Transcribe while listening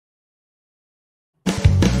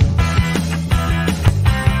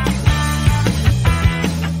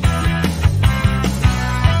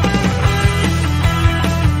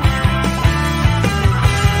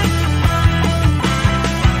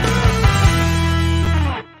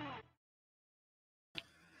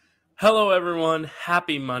Hello, everyone.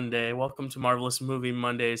 Happy Monday. Welcome to Marvel-ous Movie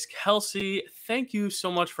Mondays. Kelsey, thank you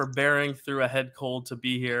so much for bearing through a head cold to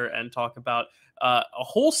be here and talk about a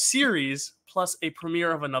whole series plus a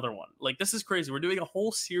premiere of another one. Like, this is crazy. We're doing a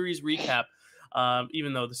whole series recap,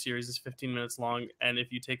 even though the series is 15 minutes long. And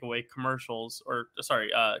if you take away commercials or,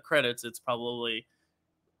 credits, it's probably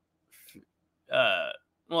uh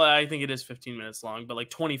well, I think it is 15 minutes long, but like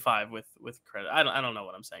 25 with credit. I don't know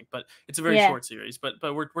what I'm saying, but it's a very Yeah. short series. But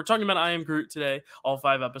we're talking about I Am Groot today, all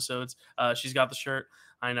 5 episodes. She's got the shirt.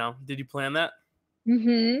 I know. Did you plan that?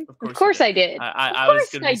 Of Of course you course did. I did. Of I was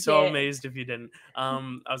course gonna be I so did. amazed if you didn't.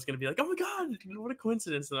 I was gonna be like, oh my god, what a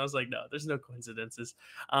coincidence! And I was like, no, there's no coincidences.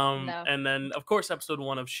 No. And then of course episode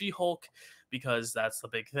 1 of She-Hulk, because that's the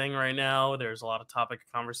big thing right now. There's a lot of topic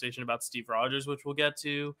of conversation about Steve Rogers, which we'll get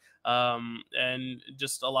to, and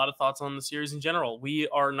just a lot of thoughts on the series in general. We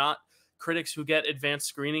are not critics who get advanced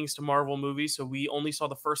screenings to Marvel movies, so we only saw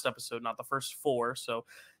the first episode, not the first 4. So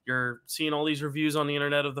you're seeing all these reviews on the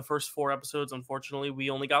internet of the first 4 episodes. Unfortunately, we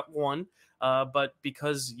only got one. But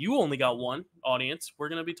because you only got one, audience, we're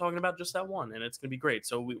going to be talking about just that one, and it's going to be great.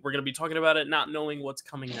 So we're going to be talking about it, not knowing what's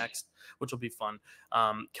coming next, which will be fun.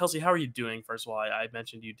 Kelsey, how are you doing? First of all, I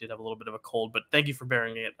mentioned you did have a little bit of a cold, but thank you for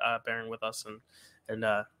bearing with us and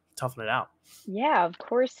toughing it out. Yeah, of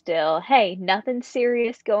course still. Hey, nothing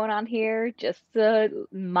serious going on here. Just a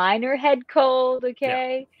minor head cold, Yeah,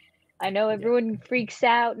 okay? I know yeah. everyone freaks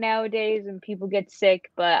out nowadays when people get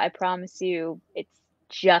sick, but I promise you it's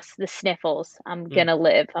just the sniffles. I'm Mm, gonna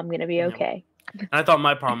live. I'm gonna be yeah. okay. I thought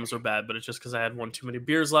my problems were bad, but it's just because I had one too many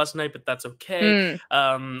beers last night, but that's okay.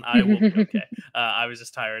 Mm. I will be okay. I was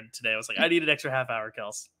just tired today. I was like, I need an extra half hour,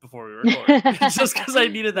 Kels, before we record. Just because I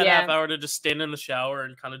needed that half Yeah. hour to just stand in the shower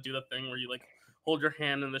and kind of do the thing where you like hold your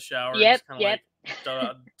hand in the shower and Yep, just kind of yep.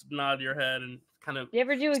 like nod your head and kind of You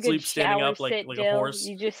ever do a good sleep standing shower up like sit, a Dill? horse.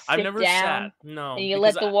 You just I've sit never sat, down and no, you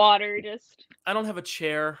because let the water just I don't have a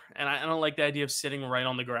chair and I don't like the idea of sitting right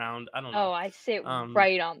on the ground. I don't know. Oh, I sit Um,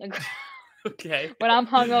 right on the ground. okay. When I'm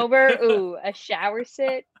hungover, ooh, a shower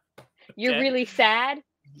sit. You're Okay. really sad?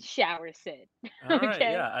 Shower sit. All right,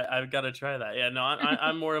 Okay? yeah, I've got to try that. Yeah, no,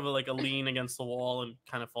 I'm more of a like a lean against the wall and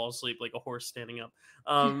kind of fall asleep like a horse standing up.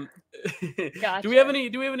 Um, Gotcha. do we have any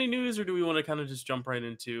news, or do we want to kind of just jump right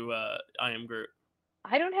into I Am Groot?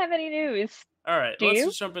 I don't have any news. All right, Do let's you?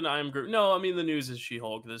 just jump into I Am Groot. No, I mean the news is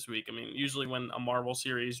She-Hulk this week. I mean, usually when a Marvel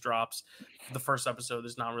series drops the first episode,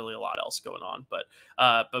 there's not really a lot else going on. But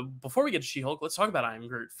before we get to She-Hulk, let's talk about I Am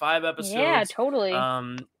Groot. Five Yeah, episodes. totally.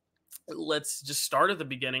 Um, let's just start at the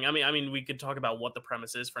beginning. I mean, we could talk about what the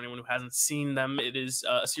premise is for anyone who hasn't seen them. It is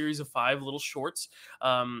a series of 5 little shorts.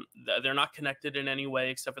 They're not connected in any way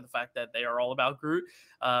except for the fact that they are all about Groot.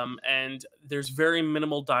 And there's very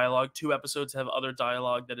minimal dialogue. 2 episodes have other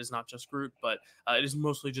dialogue that is not just Groot, but it is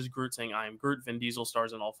mostly just Groot saying "I am Groot." Vin Diesel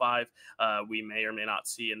stars in all 5. We may or may not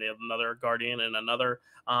see, and they have another Guardian and another.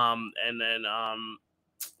 And then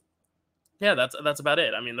yeah, that's about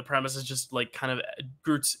it. I mean, the premise is just like kind of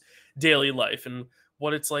Groot's daily life and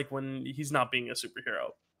what it's like when he's not being a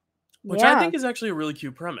superhero, which I Yeah. think is actually a really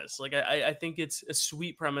cute premise. Like, I think it's a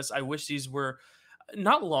sweet premise. I wish these were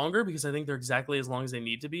not longer because I think they're exactly as long as they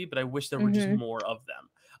need to be, but I wish there were just Mhm. more of them,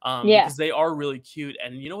 Yeah. because they are really cute.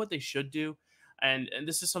 And you know what they should do? And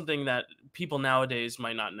this is something that people nowadays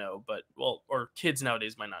might not know, but well, or kids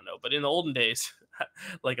nowadays might not know. But in the olden days,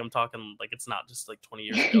 like I'm talking like it's not just like 20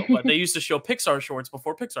 years ago, but they used to show Pixar shorts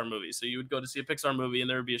before Pixar movies. So you would go to see a Pixar movie and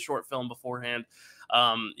there would be a short film beforehand,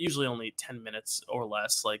 usually only 10 minutes or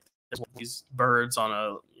less. Like there's these birds on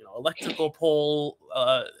a electrical pole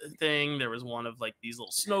thing. There was one of like these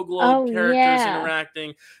little snow globe Oh, characters yeah.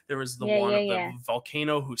 interacting. There was the Yeah, one yeah, of the yeah.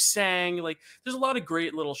 volcano who sang. Like there's a lot of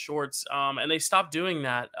great little shorts, and they stopped doing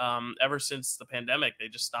that ever since the pandemic. They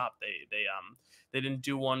just stopped. They didn't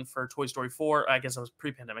do one for Toy Story 4. I guess that was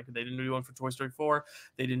pre-pandemic. They didn't do one for Toy Story 4.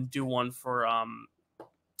 They didn't do one for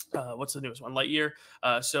what's the newest one, Lightyear.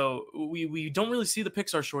 So we don't really see the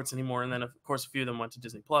Pixar shorts anymore, and then of course a few of them went to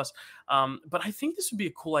Disney Plus. But I think this would be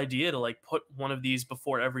a cool idea to like put one of these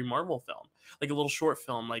before every Marvel film, like a little short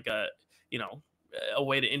film, like you know a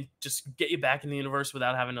way to just get you back in the universe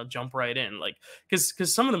without having to jump right in, like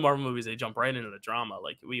because some of the Marvel movies they jump right into the drama.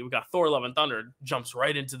 Like we got Thor: Love and Thunder jumps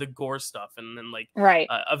right into the gore stuff, and then like Right.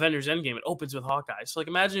 Avengers Endgame, it opens with Hawkeye. So like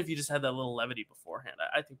imagine if you just had that little levity beforehand.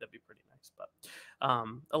 I think that'd be pretty nice. But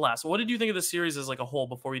alas, what did you think of the series as like a whole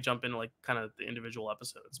before we jump into like kind of the individual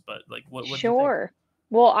episodes? But like what do you think? Sure.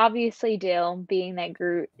 Well, obviously, Dale, being that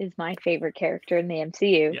Groot is my favorite character in the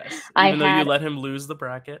MCU, Yes, I even though you had let him lose the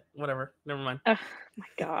bracket, whatever, never mind. oh my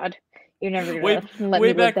God. You're never way gonna let way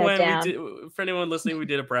me live back that when we down. did. For anyone listening, we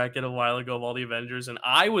did a bracket a while ago of all the Avengers, and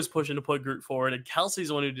I was pushing to put Groot forward, and Kelsey's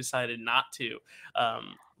the one who decided not to.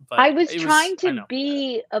 But I was it was trying I to know,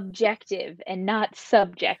 be objective and not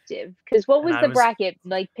subjective. Because what and was I the was. bracket?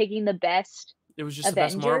 Like, picking the best It was just the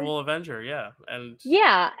best Avenger? Marvel Avenger, yeah, and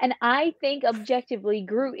Yeah, and I think objectively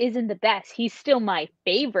Groot isn't the best. He's still my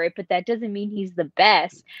favorite, but that doesn't mean he's the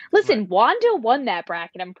best. right, Listen, Wanda won that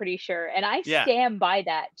bracket, I'm pretty sure, and I yeah. stand by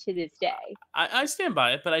that to this day. I stand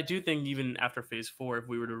by it, but I do think even after Phase 4, if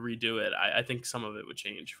we were to redo it, I think some of it would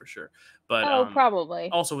change for sure. But Oh, probably.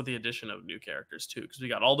 also with the addition of new characters too, because we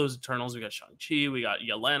got all those Eternals, we got Shang-Chi, we got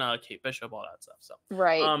Yelena, Kate Bishop, all that stuff. So,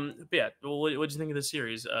 Right. but yeah, what'd you think of the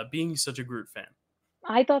series? Being such a Groot fan,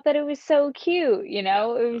 I thought that it was so cute, you yeah,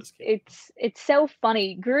 know? it was cute. It's so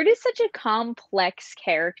funny. Groot is such a complex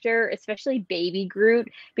character, especially baby Groot,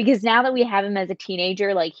 because now that we have him as a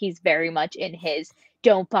teenager, like he's very much in his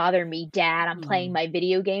 "Don't bother me, dad, I'm playing Mhm. my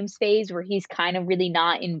video games" phase where he's kind of really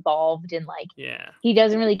not involved in like Yeah, he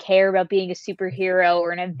doesn't really care about being a superhero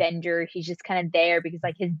or an Avenger. He's just kind of there because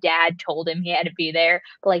like his dad told him he had to be there.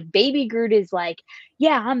 But like baby Groot is like,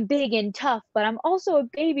 yeah, I'm big and tough, but I'm also a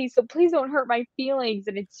baby, so please don't hurt my feelings.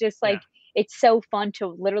 And it's just yeah. like it's so fun to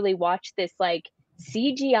literally watch this like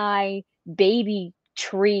CGI baby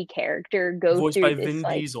tree character go Voiced through by this Vin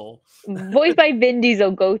like Diesel. voiced by Vin Diesel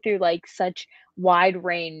go through like such wide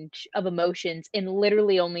range of emotions in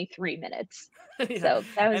literally only 3 minutes. Yeah, So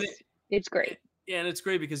that and was it's great. yeah, and it's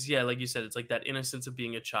great because yeah, like you said, it's like that innocence of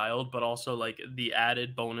being a child, but also like the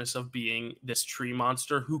added bonus of being this tree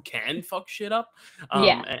monster who can fuck shit up.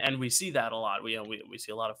 Yeah. And we see that a lot. We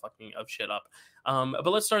see a lot of fucking of shit up. But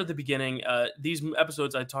let's start at the beginning. These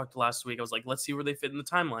episodes I talked last week, I was like, let's see where they fit in the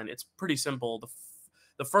timeline. It's pretty simple.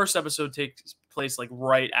 The first episode takes place like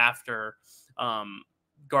right after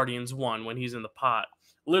Guardians 1 when he's in the pot,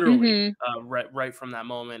 literally Mhm. right from that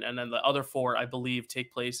moment, and then the other four I believe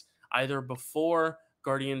take place either before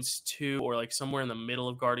Guardians 2 or like somewhere in the middle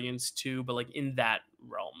of Guardians 2, but like in that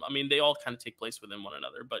realm. I mean, they all kind of take place within one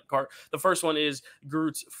another. But the first one is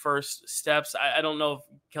Groot's first steps. I don't know if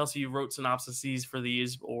Kelsey you wrote synopsises for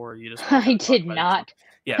these or you just want to kind I of talk did about each one. not.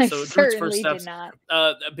 Yeah, I so Groot's first certainly did steps.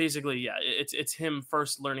 not. Basically, yeah, it's him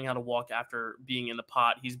first learning how to walk after being in the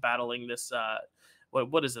pot. He's battling this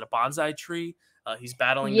what is it, a bonsai tree? He's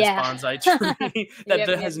battling this Yeah. bonsai tree that Yep,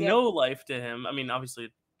 yep, has yep. no life to him. I mean,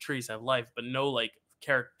 obviously trees have life, but no like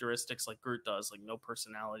characteristics like Groot does, like no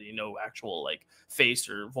personality, no actual like face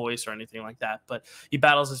or voice or anything like that. But he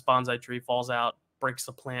battles this bonsai tree, falls out, breaks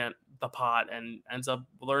the plant, the pot, and ends up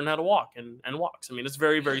learning how to walk and walks. I mean, it's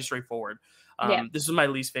very, very straightforward. Yep. This is my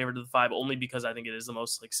least favorite of the five, only because I think it is the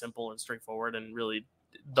most like simple and straightforward and really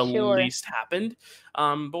the Sure. least happened.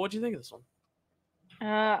 But what do you think of this one?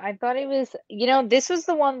 I thought it was this was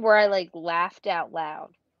the one where I, like, laughed out loud.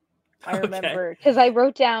 I Okay. remember because I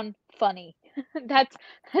wrote down "funny." That's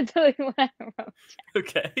that's really what I wrote.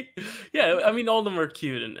 Okay. Yeah, I mean all of them are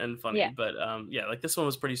cute and funny, Yeah. but yeah, like this one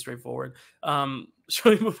was pretty straightforward.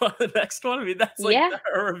 Should we move on to the next one? I mean, that's like Yeah.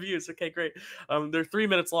 our reviews. Okay, great. They're 3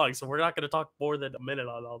 minutes long, so we're not gonna talk more than a minute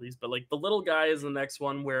on all these, but like the little guy is the next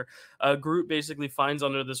one where Groot basically finds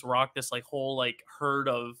under this rock this like whole like herd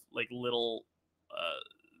of like little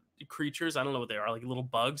creatures. I don't know what they are, like little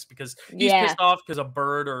bugs, because he's Yeah. pissed off because a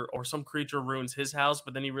bird or some creature ruins his house,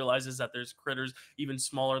 but then he realizes that there's critters even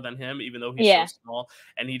smaller than him, even though he's so Yeah. small,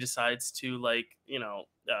 and he decides to like,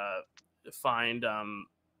 find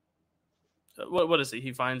what is it?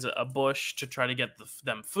 He finds a bush to try to get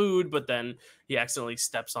them food, but then he accidentally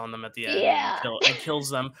steps on them at the end and Yeah. kills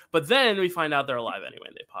them. But then we find out they're alive anyway,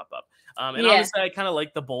 and they pop up. And Yeah. honestly, I kind of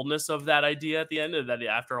like the boldness of that idea at the end. That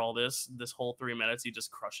after all this whole 3 minutes, he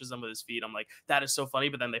just crushes them with his feet. I'm like, that is so funny.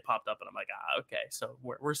 But then they popped up, and I'm like, okay, so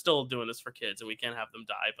we're still doing this for kids, and we can't have them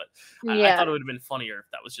die. But I Yeah. thought it would have been funnier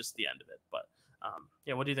if that was just the end of it. But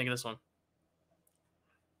yeah, what do you think of this one?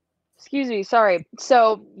 Excuse me, sorry.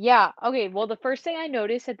 So, yeah, okay, well, the first thing I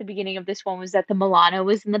noticed at the beginning of this one was that the Milano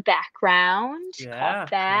was in the background, caught Yeah, yeah.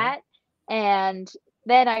 that, and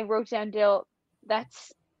then I wrote down, Dill,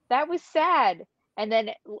 that's that was sad, and then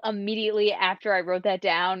immediately after I wrote that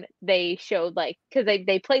down, they showed, like, because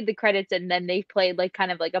they played the credits, and then they played, like,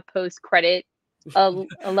 kind of like a post-credit, a Yeah, we're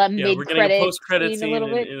getting a mid-credit post-credit scene a scene little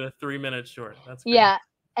bit. in a 3 minute short. That's great. Yeah,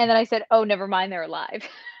 and then I said, "Oh, never mind, they're alive."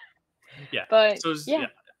 Yeah. But, So yeah. yeah,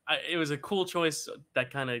 it was a cool choice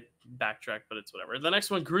that kind of backtrack, but it's whatever. The next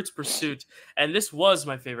one, Groot's Pursuit, and this was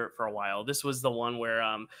my favorite for a while. This was the one where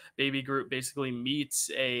Baby Groot basically meets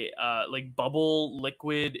a like bubble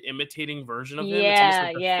liquid imitating version of him. It's almost Yeah,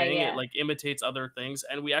 like a yeah, thing. It yeah. like imitates other things,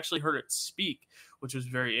 and we actually heard it speak, which was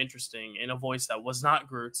very interesting in a voice that was not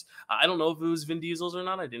Groot's. I don't know if it was Vin Diesel's or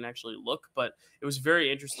not. I didn't actually look, but it was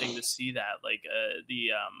very interesting to see that, like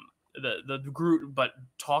the Groot but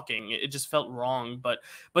talking. It just felt wrong, but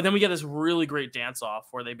then we get this really great dance off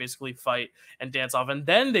where they basically fight and dance off, and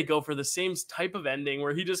then they go for the same type of ending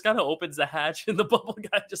where he just kind of opens the hatch and the bubble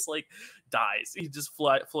guy just like dies. He just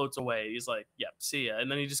floats away. He's like, "Yep, see ya," and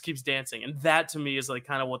then he just keeps dancing, and that to me is like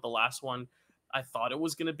kind of what the last one I thought it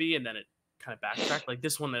was going to be, and then it kind of backtracked. Like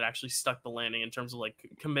this one that actually stuck the landing in terms of like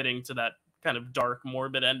committing to that kind of dark,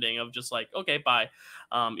 morbid ending of just like, okay, bye.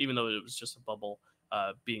 Even though it was just a bubble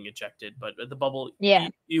being ejected, but the bubble Yeah.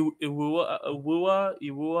 Iwua,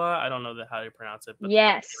 I don't know how you pronounce it, but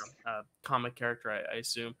Yes. comic character, I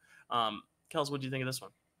assume. Kels, what do you think of this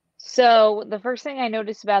one? So the first thing I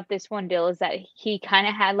noticed about this one, Dill, is that he kind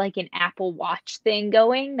of had like an Apple Watch thing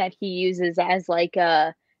going that he uses as like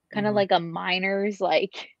a kind of Mm-hmm. like a miner's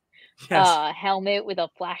like Yes. helmet with a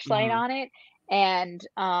flashlight Mm-hmm. on it. And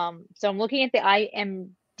so I'm looking at the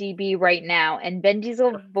IMDb right now, and Vin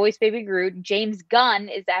Diesel voiced Baby Groot. James Gunn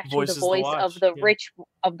is actually the Voices the voice of watch. the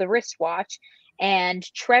Yeah. wristwatch, and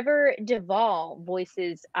Trevor Duvall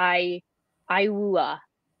voices Iwua,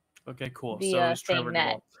 Okay, cool. the So is Trevor thing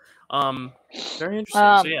that Duvall. Very interesting. So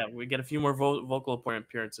um yeah, we get a few more vocal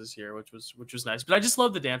appearances here, which was nice. But I just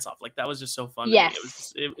love the dance off. Like that was just so fun to me. It was yes,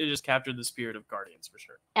 just, it just captured the spirit of Guardians for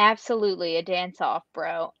sure. absolutely a dance off,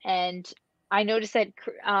 bro. And I noticed that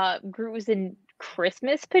Groot was in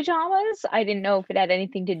Christmas pajamas. I didn't know if it had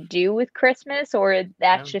anything to do with Christmas or Yeah,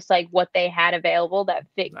 that's just like what they had available that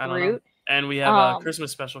fit I don't know. Groot. And we have a Um,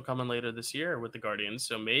 Christmas special coming later this year with the Guardians,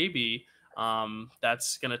 so maybe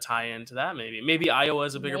that's gonna tie into that. Maybe Iowa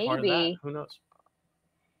is a bigger part of that. maybe. Who knows?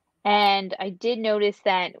 And I did notice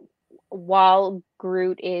that while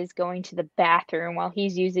Groot is going to the bathroom, while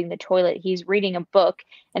he's using the toilet, he's reading a book.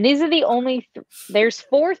 And these are the only there's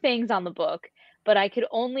four things on the book, but I could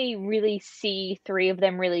only really see three of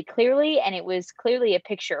them really clearly, and it was clearly a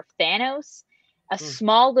picture of Thanos, a Hmm.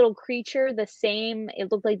 small little creature, the same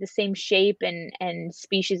it looked like the same shape and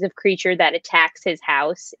species of creature that attacks his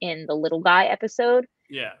house in the Little Guy episode.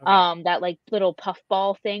 Yeah. Okay. That like little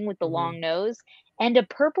puffball thing with the Hmm. long nose, and a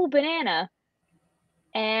purple banana,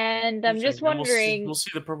 and I'm just Interesting. And wondering we'll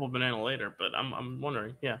see the purple banana later, but I'm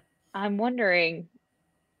wondering. Yeah. I'm wondering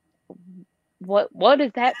what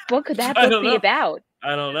is that what could that I book don't be know. about?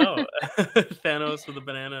 I don't know. Thanos with a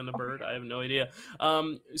banana and a bird. I have no idea.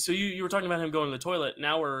 So you were talking about him going to the toilet.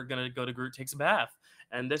 Now we're gonna go to Groot takes a bath,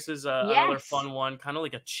 and this is another Yes. fun one, kind of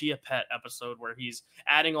like a Chia Pet episode where he's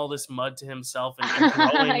adding all this mud to himself and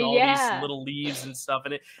growing all these Yeah. little leaves and stuff,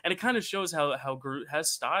 and it kind of shows how Groot has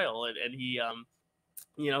style, and he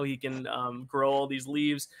he can grow all these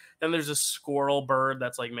leaves. Then there's a squirrel bird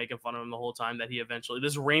that's like making fun of him the whole time that he eventually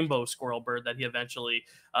this rainbow squirrel bird that he eventually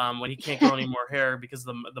when he can't grow any more hair because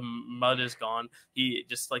the mud is gone, he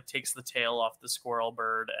just like takes the tail off the squirrel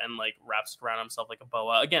bird and like wraps it around himself like a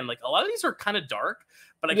boa. Again, like a lot of these are kind of dark,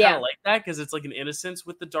 but I kind Yeah. of like that because it's like an innocence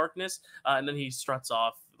with the darkness, and then he struts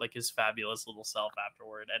off like his fabulous little self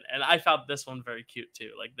afterward, and I found this one very cute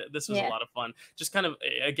too. Like this was a Yeah. lot of fun, just kind of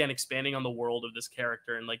again expanding on the world of this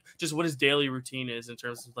character and like just what his daily routine is in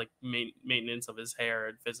terms of like maintenance of his hair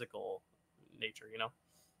and physical nature.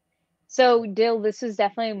 So, Dill, this was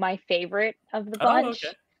definitely my favorite of the Oh, okay. bunch.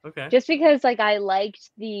 Okay. Just because like I liked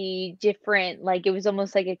the different like it was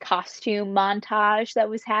almost like a costume montage that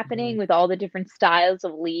was Mhm. happening with all the different styles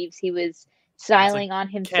of leaves he was Yeah, it's like styling on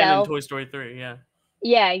Ken in himself. Toy Story 3. Yeah.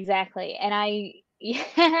 Yeah, exactly, and I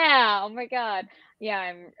yeah, oh my god. Yeah,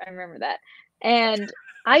 I remember that, and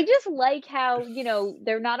I just like how,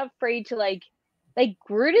 they're not afraid to, like,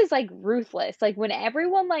 Groot is, like, ruthless, like, when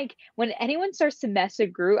anyone starts to mess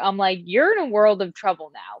with Groot, I'm like, "You're in a world of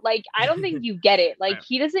trouble now," like, I don't think you get it, like, Right.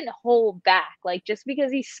 he doesn't hold back, like, just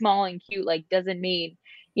because he's small and cute, like, doesn't mean,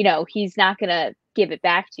 he's not gonna give it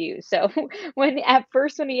back to you, so, when he had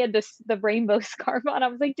the rainbow scarf on, I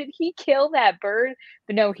was like, "Did he kill that bird?"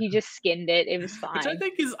 But no, he just skinned it. It was Which I fine.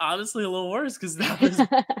 think is honestly a little worse because now this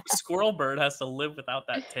squirrel bird has to live without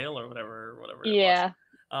that tail or whatever it was. Yeah.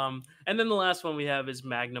 And then the last one we have is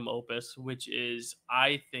Magnum Opus, which is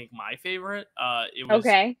I think my favorite. It was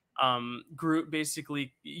Okay. Groot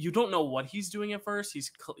basically. You don't know what he's doing at first.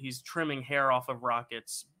 He's trimming hair off of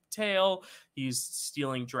Rocket's tail. He's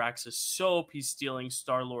stealing Drax's soap. He's stealing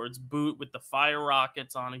Star Lord's boot with the fire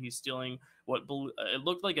rockets on it. He's stealing it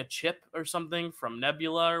looked like a chip or something from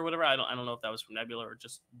Nebula or whatever. I don't know if that was from Nebula or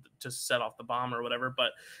just to set off the bomb or whatever.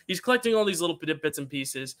 But he's collecting all these little bits and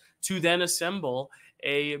pieces to then assemble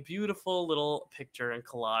a beautiful little picture and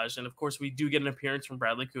collage. And of course, we do get an appearance from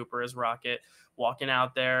Bradley Cooper as Rocket, walking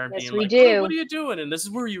out there and Yes, being we like, do. what are you doing? And this is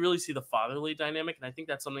where you really see the fatherly dynamic. And I think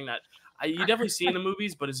that's something that you definitely see in the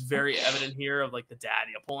movies, but it's very evident here of like the dad,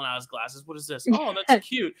 pulling out his glasses. What is this? Oh, that's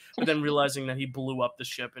cute. But then realizing that he blew up the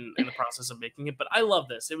ship in the process of making it. But I love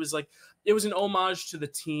this. It was an homage to the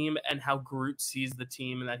team and how Groot sees the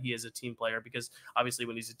team and that he is a team player, because obviously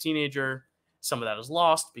when he's a teenager, some of that is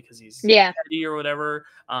lost because he's petty or whatever.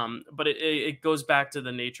 But it goes back to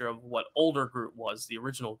the nature of what older Groot was, the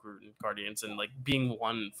original Groot in Guardians, and like being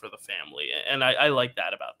one for the family. And I like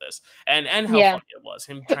that about this. And how funny it was,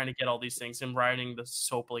 him trying to get all these things, him riding the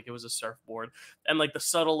soap like it was a surfboard, and like the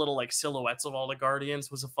subtle little like silhouettes of all the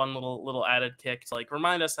Guardians was a fun little added kick to like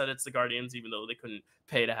remind us that it's the Guardians, even though they couldn't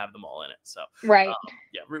pay to have them all in it. So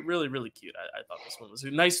really, really cute. I thought this one was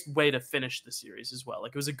a nice way to finish the series as well. Like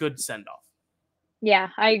it was a good send off. Yeah,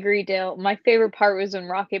 I agree, Dale. My favorite part was when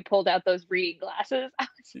Rocket pulled out those reading glasses.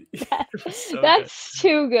 That's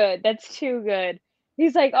too good. That's too good.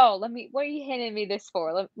 He's like, "Oh, what are you handing me this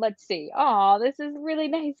for? Let's see. Oh, this is a really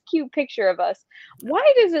nice, cute picture of us.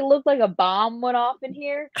 Why does it look like a bomb went off in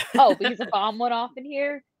here? Oh, because a bomb went off in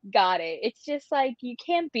here? Got it." It's just like you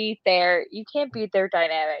can't beat their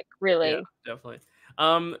dynamic, really. Yeah, definitely.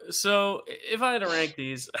 So if I had to rank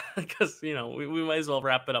these, because we might as well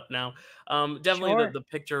wrap it up now. Definitely the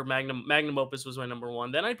picture magnum opus was my number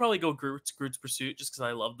one. Then I'd probably go Groot's Pursuit, just because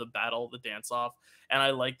I love the battle, the dance off, and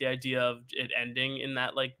I like the idea of it ending in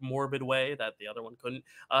that like morbid way that the other one couldn't.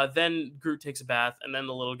 Then Groot Takes a Bath, and then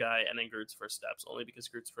the little guy, and then Groot's First Steps. Only because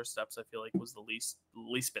Groot's First Steps I feel like was the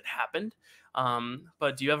least bit happened.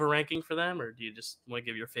 But do you have a ranking for them, or do you just want to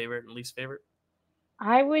give your favorite and least favorite?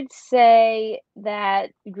 I would say that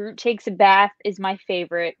Groot Takes a Bath is my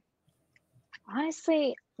favorite.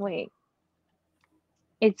 Honestly, wait.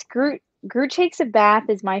 It's Groot Takes a Bath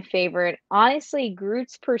is my favorite. Honestly,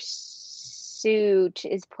 Groot's Pursuit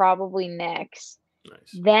is probably next.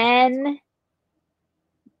 Nice.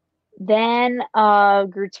 Then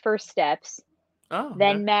Groot's First Steps. Oh.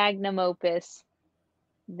 Then Magnum Opus.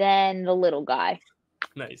 Then the little guy.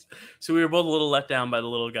 Nice. So we were both a little let down by the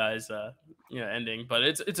little guy's ending, but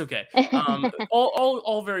it's okay.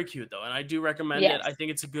 All very cute though, and I do recommend it. I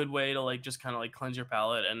think it's a good way to like just kind of like cleanse your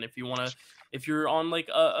palate. And if you're on like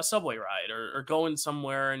a subway ride or going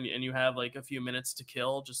somewhere and you have like a few minutes to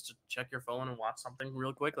kill just to check your phone and watch something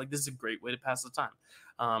real quick, like this is a great way to pass the time.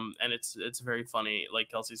 And it's very funny. Like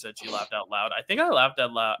Kelsey said, she laughed out loud. I think I laughed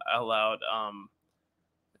out loud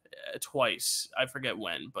twice. I forget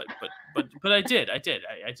when, but I did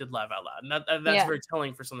laugh out loud, and that's very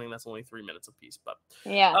telling for something that's only 3 minutes apiece. But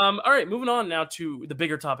all right, moving on now to the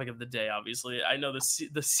bigger topic of the day. Obviously, I know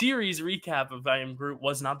the series recap of I Am Groot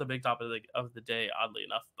was not the big topic of the day, oddly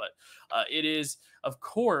enough, but it is, of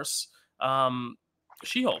course,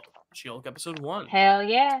 She-Hulk episode 1. Hell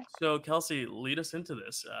yeah! So Kelsey, lead us into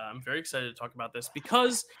this. I'm very excited to talk about this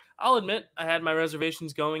because I'll admit I had my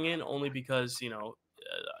reservations going in, only because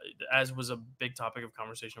as was a big topic of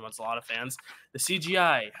conversation amongst a lot of fans, the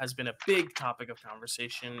CGI has been a big topic of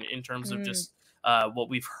conversation in terms of just what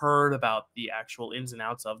we've heard about the actual ins and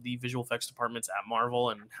outs of the visual effects departments at Marvel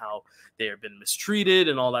and how they have been mistreated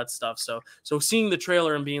and all that stuff. So seeing the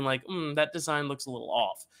trailer and being like, that design looks a little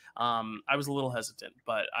off. I was a little hesitant,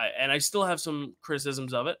 but I still have some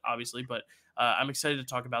criticisms of it, obviously, but I'm excited to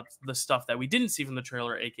talk about the stuff that we didn't see from the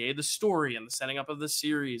trailer, aka the story and the setting up of the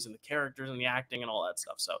series and the characters and the acting and all that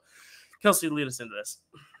stuff. So, Kelsey, lead us into this.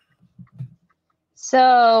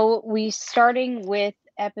 So we starting with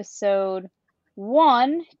episode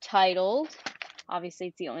 1, titled, obviously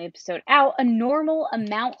it's the only episode out, A Normal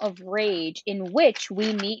Amount of Rage, in which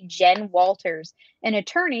we meet Jen Walters, an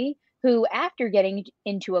attorney who, after getting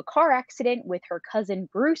into a car accident with her cousin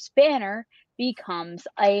Bruce Banner, becomes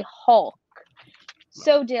a Hulk.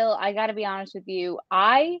 So, Dill, I gotta be honest with you.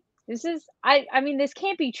 I mean, this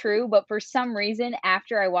can't be true, but for some reason,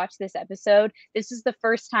 after I watched this episode, this is the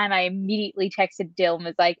first time I immediately texted Dill and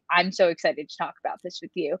was like, I'm so excited to talk about this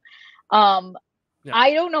with you.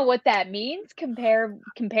 I don't know what that means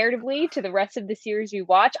comparatively to the rest of the series we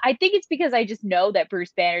watch. I think it's because I just know that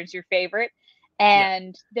Bruce Banner is your favorite.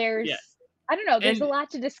 And there's, I don't know, there's a lot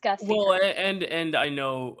to discuss. Well, and I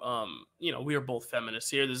know we are both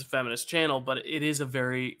feminists here. There's a feminist channel, but it is a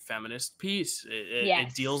very feminist piece.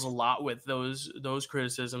 It deals a Yes. lot with those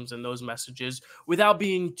criticisms and those messages without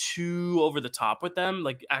being too over the top with them,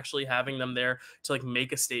 like actually having them there to like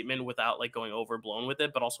make a statement without like going overblown with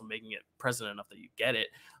it, but also making it present enough that you get it.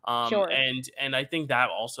 Sure. And I think that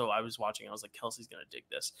also I was watching, I was like, Kelsey's gonna dig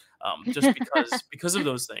this, just because of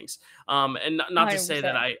those things. And not to say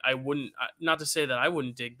that 100%. I wouldn't, not to say that I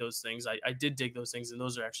wouldn't dig those things. I did dig those things, and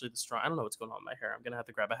those are actually the strong. I don't know what's going on in my hair. I'm gonna have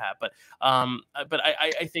to grab a hat, but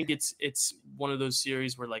I think it's one of those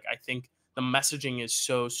series where like I think the messaging is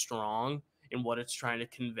so strong in what it's trying to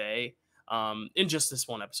convey. In just this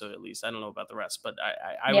one episode, at least. I don't know about the rest, but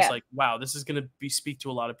I was Yeah. like, wow, this is gonna be speak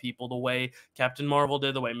to a lot of people the way Captain Marvel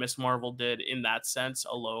did, the way Miss Marvel did, in that sense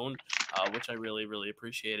alone, which I really really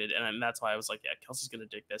appreciated, and that's why I was like, yeah, Kelsey's gonna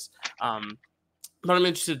dig this. But I'm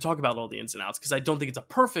interested to talk about all the ins and outs because I don't think it's a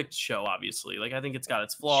perfect show. Obviously, like I think it's got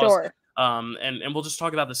its flaws. Sure. And we'll just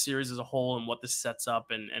talk about the series as a whole and what this sets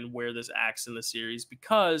up and where this acts in the series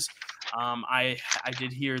because I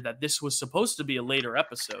did hear that this was supposed to be a later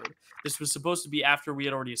episode. This was supposed to be after we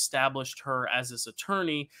had already established her as this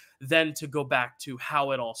attorney, then to go back to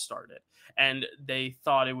how it all started. And they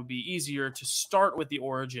thought it would be easier to start with the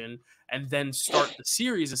origin and then start the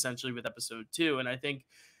series essentially with episode 2. And I think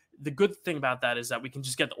the good thing about that is that we can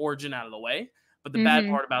just get the origin out of the way. But the bad Mhm.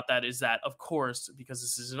 part about that is that, of course, because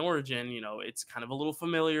this is an origin, it's kind of a little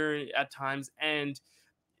familiar at times. And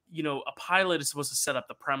a pilot is supposed to set up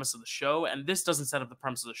the premise of the show, and this doesn't set up the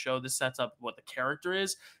premise of the show. This sets up what the character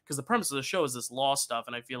is, because the premise of the show is this law stuff,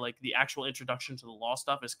 and I feel like the actual introduction to the law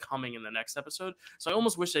stuff is coming in the next episode. So I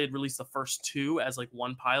almost wish they had released the first 2 as like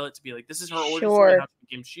one pilot to be like, this is her origin story, Sure. how she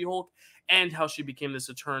became She-Hulk, and how she became this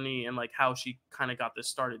attorney, and like how she kind of got this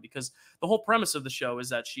started. Because the whole premise of the show is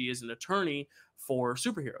that she is an attorney for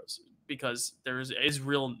superheroes, because there's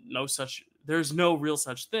no real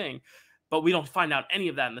such thing. But we don't find out any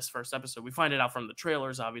of that in this first episode. We find it out from the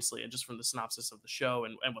trailers, obviously, and just from the synopsis of the show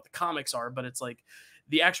and what the comics are. But it's like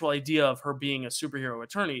the actual idea of her being a superhero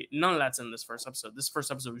attorney, none of that's in this first episode. This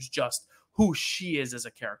first episode is just who she is as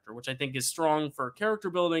a character, which I think is strong for character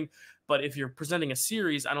building. But if you're presenting a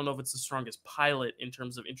series, I don't know if it's the strongest pilot in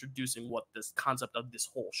terms of introducing what this concept of this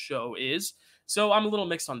whole show is. So I'm a little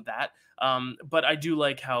mixed on that. But I do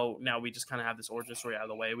like how now we just kind of have this origin story out of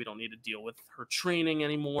the way. We don't need to deal with her training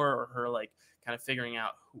anymore or her like kind of figuring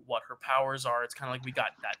out what her powers are. It's kind of like we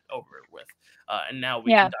got that over with. And now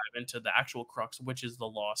we can Yeah. dive into the actual crux, which is the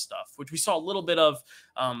law stuff, which we saw a little bit of,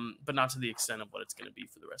 but not to the extent of what it's going to be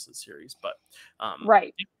for the rest of the series. But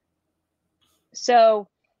Right. So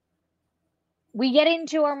we get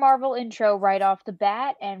into our Marvel intro right off the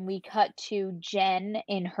bat, and we cut to Jen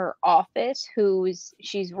in her office,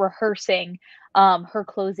 she's rehearsing her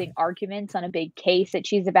closing arguments on a big case that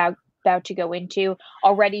she's about to go into.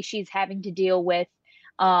 Already, she's having to deal with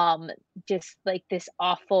um just like this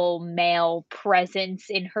awful male presence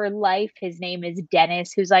in her life. His name is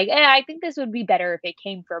Dennis, who's like, I think this would be better if it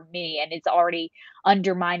came from me, and it's already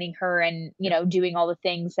undermining her and yeah, doing all the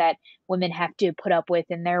things that women have to put up with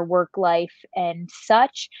in their work life and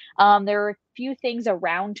such. There are a few things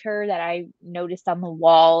around her that I noticed on the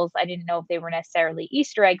walls. I didn't know if they were necessarily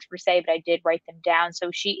Easter eggs per se, but I did write them down.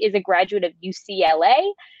 So she is a graduate of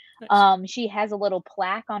UCLA. nice. She has a little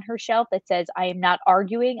plaque on her shelf that says, I am not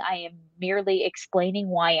arguing. I am merely explaining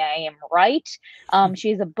why I am right.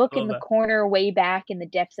 She has a book I in love the that. corner way back in the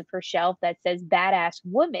depths of her shelf that says Badass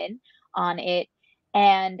Woman on it.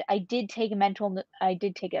 And I did take a,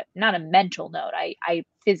 not a mental note. I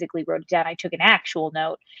physically wrote it down. I took an actual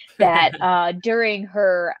note that during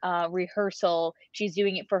her rehearsal, she's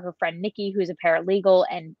doing it for her friend Nikki, who's a paralegal,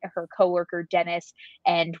 and her coworker Dennis.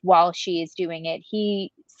 And while she is doing it,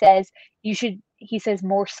 he says,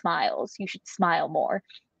 more smiles. You should smile more.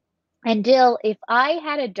 And Dill, if I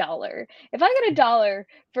got a dollar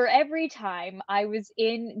for every time I was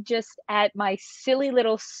in just at my silly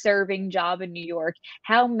little serving job in New York,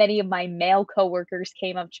 how many of my male coworkers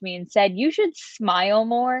came up to me and said, "You should smile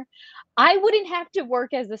more," I wouldn't have to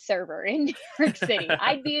work as a server in New York City.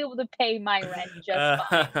 I'd be able to pay my rent just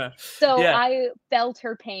fine. So Yeah, I felt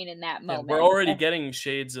her pain in that yeah, we're moment. already getting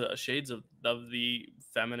shades of the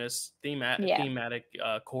feminist Yeah. thematic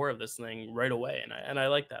core of this thing right away, and I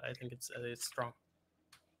like that. I think it's strong.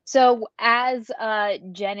 So as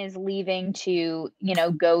Jen is leaving to,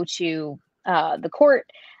 go to the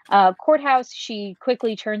courthouse, she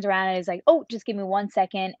quickly turns around and is like, "Oh, just give me 1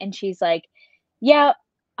 second." And she's like, "Yeah,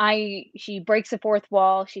 she breaks the fourth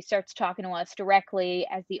wall. She starts talking to us directly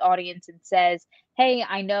as the audience and says, "Hey,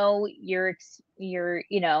 I know you're,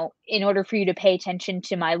 in order for you to pay attention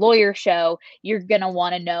to my lawyer show, you're going to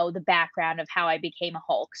want to know the background of how I became a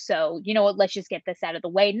Hulk. So, you know what, let's just get this out of the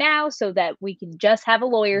way now so that we can just have a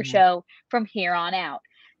lawyer Mhm. show from here on out."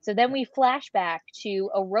 So then we flash back to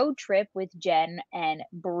a road trip with Jen and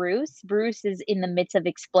Bruce. Bruce is in the midst of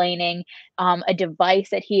explaining a device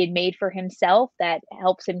that he had made for himself that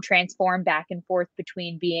helps him transform back and forth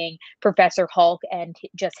between being Professor Hulk and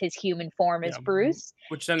just his human form as Yeah, Bruce.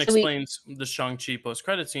 which then So we, explains the Shang-Chi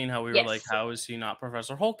post-credit scene, how we were like, yes, "How is he not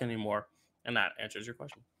Professor Hulk anymore?" And that answers your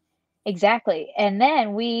question. exactly. And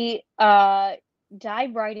then we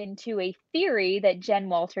dive right into a theory that Jen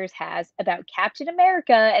Walters has about Captain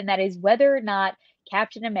America, and that is whether or not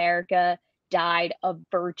Captain America died a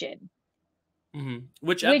virgin.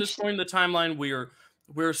 Which at this Which, point in the timeline,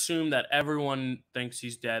 we're assumed that everyone thinks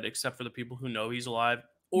he's dead except for the people who know he's alive,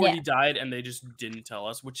 or yeah, he died and they just didn't tell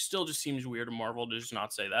us, which still just seems weird to Marvel to just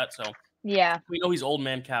not say that. So yeah. we know he's old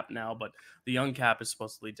man Cap now, but the young Cap is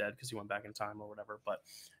supposedly dead because he went back in time or whatever. But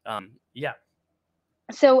yeah,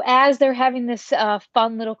 So as they're having this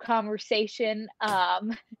fun little conversation,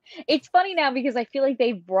 it's funny now because I feel like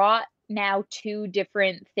they've brought now two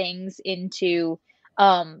different things into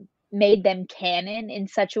made them canon in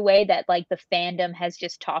such a way that like the fandom has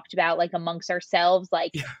just talked about like amongst ourselves,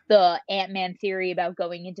 like yeah, the Ant-Man theory about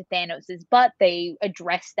going into Thanos's butt. They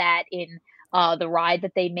addressed that in the ride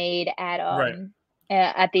that they made right.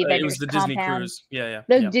 at the It was Avengers the Disney compound, cruise. Yeah, yeah,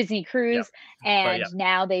 the yeah, Disney yeah. cruise, But yeah, and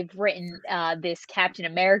now they've written this Captain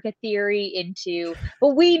America theory into.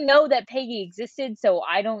 But we know that Peggy existed, so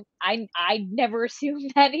I never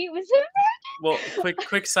assumed that he was in. well,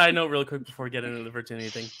 quick side note, real quick before we get into the virginity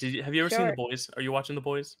thing. Have you ever seen The Sure, Boys? Are you watching The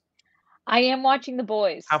Boys? I am watching The How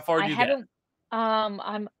Boys. far I do you get? haven't.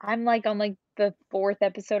 I'm like on like the fourth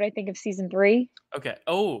episode, I think, of season three. Okay.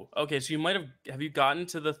 Oh, okay. So you might have you gotten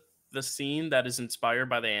to the scene that is inspired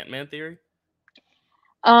by the Ant-Man theory?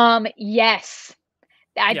 Yes,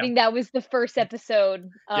 I Yeah. think that was the first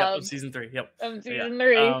episode Yep, of season 3. Yep. of Yeah. season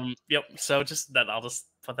three. Yep. So just that I'll just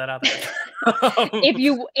put that out there. Um,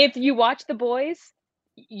 If you watch The Boys,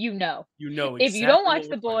 you know. you know If you don't exactly what watch we're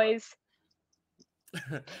The talking about.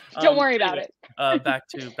 Boys, don't worry about Anyway, it.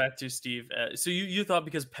 back to Steve. So you thought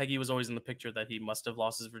because Peggy was always in the picture that he must have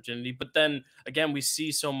lost his virginity, but then again we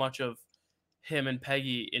see so much of him and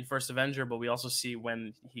Peggy in First Avenger, but we also see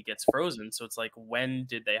when he gets frozen. So it's like, when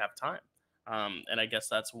did they have time? And I guess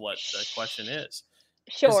that's what the question is,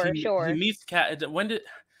 because Sure, he sure. meets Cat. When did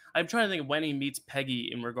I'm trying to think of when he meets Peggy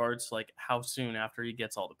in regards to like how soon after he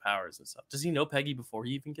gets all the powers and stuff. Does he know Peggy before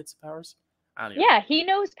he even gets the powers? I don't even Yeah, know. he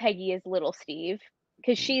knows Peggy is little Steve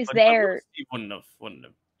because she's But little there. Steve wouldn't have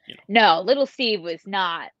you know. No, little Steve was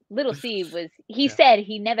not. Little Steve was, he Yeah. said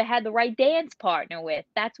he never had the right dance partner with.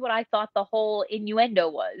 That's what I thought the whole innuendo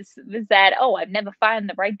was that, oh, I've never found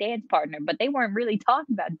the right dance partner, but they weren't really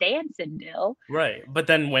talking about dancing, Dill. Right. But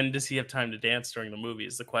then when does he have time to dance during the movie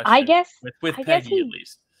is the I question. guess With I guess Peggy at he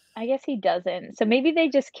least. I guess he doesn't. So maybe they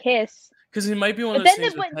just kiss. Because it might be one of But those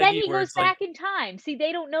then things with then Peggy he where goes it's like, back in time. See,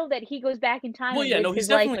 they don't know that he goes back in time well, and yeah, lives no, his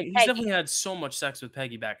life with he's Peggy. definitely had so much sex with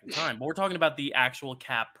Peggy back in time, but we're talking about the actual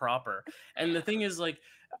Cap proper. And the thing is, like,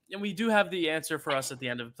 and we do have the answer for us at the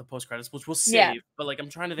end of the post credits, which we'll Yeah. save. But like, I'm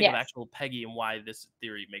trying to think of Yes. actual Peggy and why this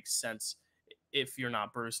theory makes sense if you're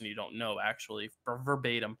not Bruce and you don't know actually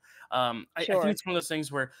verbatim. I think Sure. it's one of those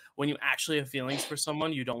things where when you actually have feelings for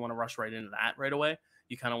someone, you don't want to rush right into that right away.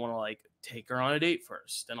 You kind of want to like take her on a date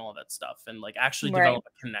first and all that stuff, and like actually Right. develop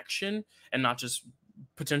a connection and not just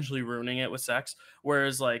potentially ruining it with sex.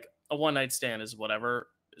 Whereas like a one night stand is whatever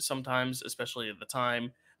sometimes, especially at the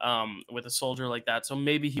time, with a soldier like that. So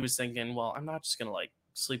maybe he was thinking, well, I'm not just gonna like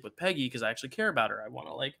sleep with Peggy because I actually care about her. I want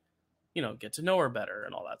to like, get to know her better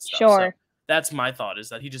and all that stuff. So Sure. that's my thought, is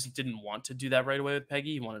that he just didn't want to do that right away with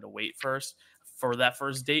Peggy. He wanted to wait first for that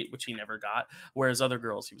first date, which he never got. Whereas other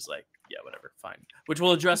girls, he was like, yeah, whatever, fine. Which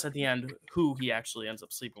we'll address at the end who he actually ends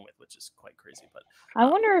up sleeping with, which is quite crazy. But I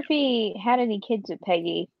wonder yeah. if he had any kids with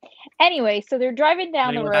Peggy. Anyway, so they're driving down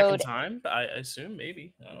Then he the went back in road. time. I assume,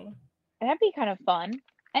 maybe. I don't know. That'd be kind of fun.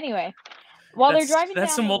 Anyway, while they're driving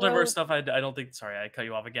That's down some the multiverse road, stuff. I don't think. Sorry, I cut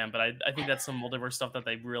you off again, but I think that's some multiverse stuff that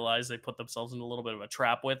they realize they put themselves in a little bit of a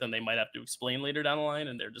trap with, and they might have to explain later down the line.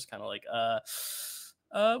 And they're just kind of like,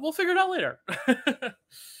 we'll figure it out later.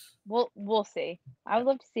 we'll see. I Yeah. would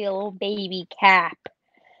love to see a little baby Cap.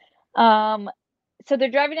 Um, so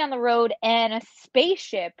they're driving down the road, and a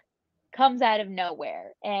spaceship comes out of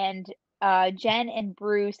nowhere, and Jen and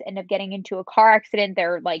Bruce end up getting into a car accident.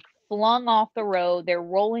 They're like flung off the road. They're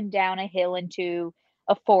rolling down a hill into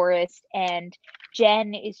a forest, and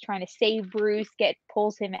Jen is trying to save Bruce,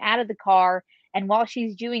 pulls him out of the car, and while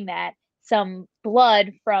she's doing that, some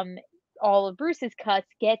blood from all of Bruce's cuts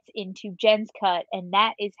gets into Jen's cut, and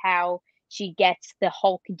that is how she gets the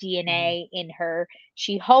Hulk Mhm. DNA in her.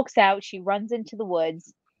 She hulks out, she runs into the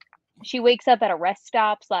woods. She wakes up at a rest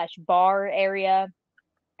stop slash bar area,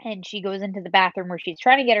 and she goes into the bathroom where she's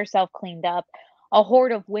trying to get herself cleaned up. A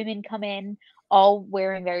horde of women come in, all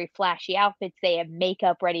wearing very flashy outfits. They have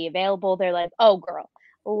makeup ready available. They're like, "Oh, girl,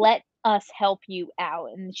 let us help you out."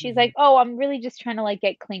 And she's Mhm. like, "Oh, I'm really just trying to like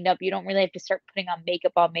get cleaned up. You don't really have to start putting on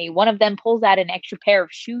makeup on me." One of them pulls out an extra pair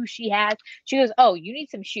of shoes she has. She goes, "Oh, you need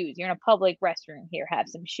some shoes. You're in a public restroom here. Have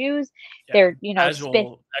some shoes." Yeah, They're,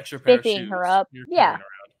 casual extra pair of spiffing her shoes up. you're Yeah. carrying around.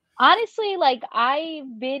 Honestly, like,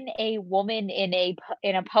 I've been a woman in a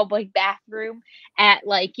public bathroom at,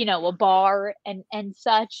 like, a bar and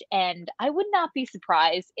such, and I would not be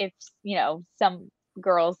surprised if, some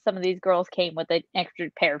of these girls came with an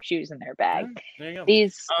extra pair of shoes in their bag. Yeah, there you go.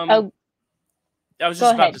 These Um, Oh, I was go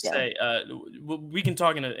just about to ahead, Dylan. say, we can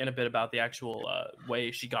talk in a bit about the actual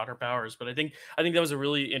way she got her powers, but I think that was a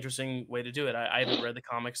really interesting way to do it. I haven't read the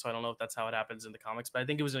comics, so I don't know if that's how it happens in the comics, but I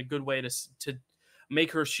think it was a good way to make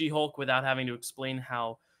her She-Hulk without having to explain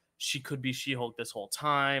how she could be She-Hulk this whole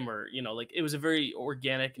time, or like it was a very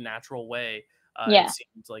organic, natural way. It Yeah.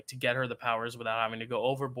 seems like to get her the powers without having to go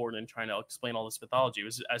overboard and trying to explain all this mythology. It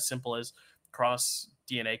was as simple as cross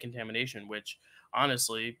DNA contamination, which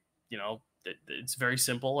honestly, it's very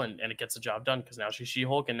simple and it gets the job done because now she's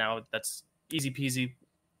She-Hulk and now that's easy peasy.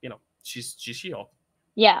 She's She-Hulk.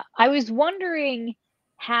 Yeah, I was wondering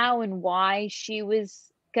how and why she was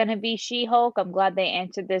gonna be She-Hulk. I'm glad they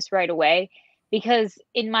answered this right away because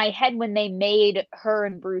in my head, when they made her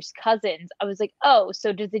and Bruce cousins, I was like, "Oh,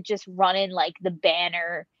 so does it just run in like the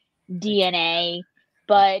Banner It DNA?"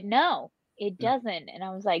 But no, it No. doesn't. And I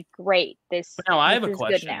was like, "Great, But now I this have a is good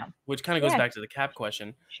question, now." which kind of goes Yeah, back to the Cap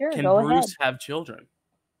question. sure, Can go ahead. Bruce have children?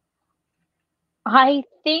 I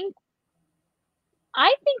think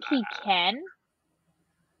I think he can.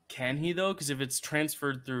 Can he though? Because if it's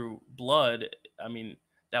transferred through blood, I mean,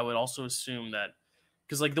 that would also assume that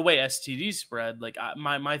because like the way STDs spread, like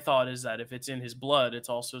my thought is that if it's in his blood, it's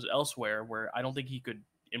also elsewhere. Where I don't think he could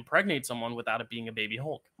impregnate someone without it being a baby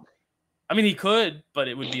Hulk. I mean, he could, but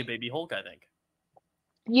it would be a baby Hulk. I think.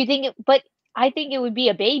 But I think it would be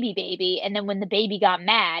a baby, and then when the baby got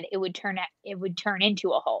mad, it would turn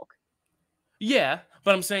into a Hulk. Yeah,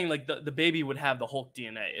 but I'm saying like the baby would have the Hulk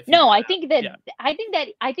DNA if he No, were to I have think it. that Yeah,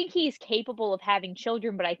 I think he's capable of having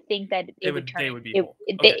children, but I think that they it would would turn they it, would be Hulk.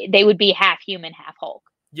 Okay. they would be half human, half Hulk.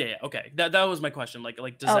 Yeah, yeah, okay. That was my question. Like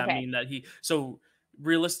does that Okay. mean that so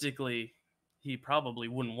realistically he probably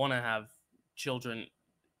wouldn't want to have children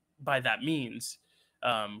by that means?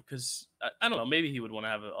 Because I don't know, maybe he would want to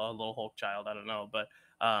have a little Hulk child. I don't know, but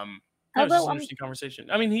that was just Although an interesting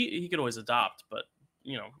conversation. I mean, he could always adopt, but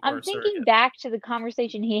or I'm a thinking surrogate. back to the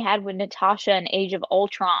conversation he had with Natasha in Age of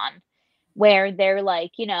Ultron, where they're like,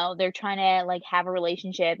 they're trying to like have a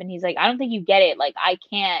relationship, and he's like, "I don't think you get it. Like, I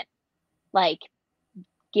can't like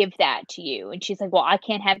give that to you." And she's like, "Well, I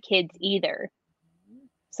can't have kids either."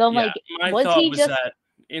 So I'm Yeah, like, my thought was that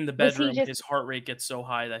in the was he bedroom just his heart rate gets so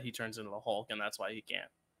high that he turns into the Hulk, and that's why he can't.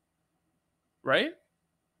 Right?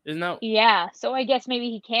 Isn't that Yeah, so I guess maybe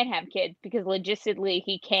he can't have kids because logistically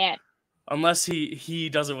he can't. unless he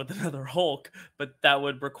does it with another Hulk, but that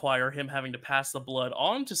would require him having to pass the blood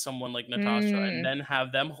on to someone like Natasha and Mm, then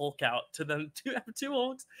have them Hulk out to then to have two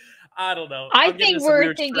Hulks. I don't know. I I'm getting think into some we're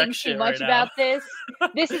weird thinking Shrek too shit right much now. about this.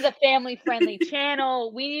 This is a family-friendly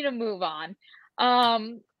channel. We need to move on.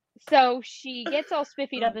 Um, so she gets all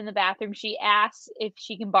spiffied up in the bathroom. She asks if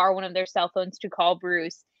she can borrow one of their cell phones to call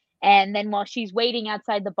Bruce. And then while she's waiting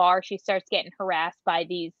outside the bar, she starts getting harassed by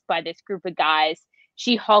this group of guys.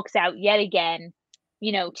 She hulks out yet again,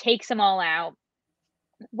 takes them all out,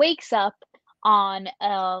 wakes up on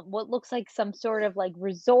what looks like some sort of like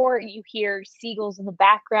resort. You hear seagulls in the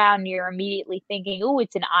background. You're immediately thinking, "Oh,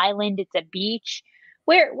 it's an island, it's a beach.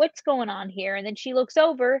 What's going on here?" And then she looks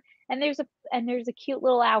over, and there's a cute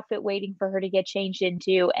little outfit waiting for her to get changed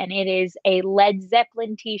into, and it is a Led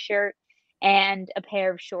Zeppelin t-shirt and a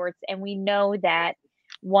pair of shorts. And we know that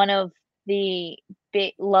one of the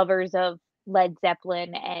big lovers of Led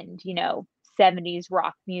Zeppelin and, 70s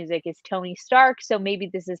rock music is Tony Stark, so maybe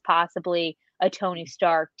this is possibly a Tony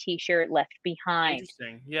Stark t-shirt left behind.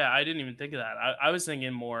 Interesting. Yeah, I didn't even think of that. I was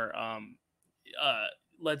thinking more uh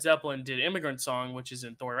Led Zeppelin did Immigrant Song, which is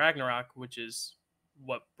in Thor Ragnarok, which is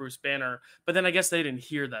what Bruce Banner, but then I guess they didn't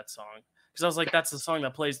hear that song. because I was like, that's the song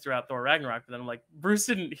that plays throughout Thor Ragnarok. But then I'm like, Bruce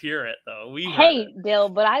didn't hear it though. We heard Hey, it. Dill,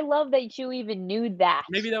 but I love that you even knew that.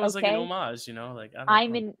 Maybe that was like an Okay. homage, like I don't I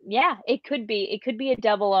know. mean, yeah, it could be. It could be a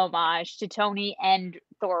double homage to Tony and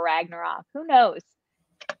Thor Ragnarok. Who knows?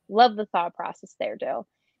 Love the thought process there, Dill.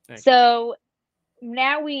 Thank you. So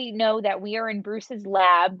now we know that we are in Bruce's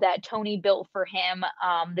lab that Tony built for him.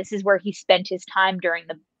 This is where he spent his time during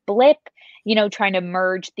the blip, trying to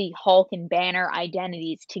merge the Hulk and Banner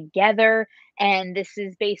identities together. And this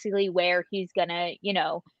is basically where he's gonna,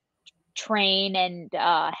 train and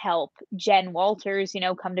help Jen Walters,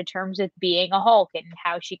 come to terms with being a Hulk and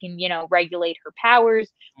how she can, regulate her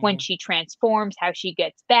powers when Mhm. she transforms, how she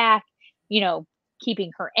gets back, you know,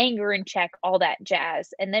 keeping her anger in check, all that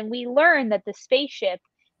jazz. And then we learn that the spaceship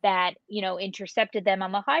that, intercepted them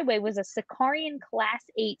on the highway was a Sicarian Class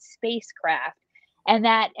 8 spacecraft.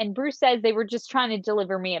 And Bruce says they were just trying to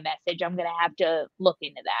deliver me a message. I'm going to have to look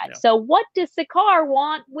into that. Yeah. So, what does Sakaar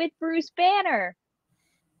want with Bruce Banner?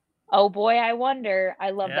 Oh boy, I wonder.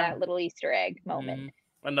 I love Yeah. that little Easter egg moment. Mhm.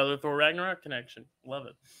 Another Thor Ragnarok connection. Love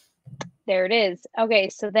it. There it is. Okay,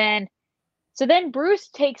 so then Bruce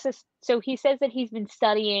takes us, so he says that he's been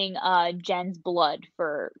studying Jen's blood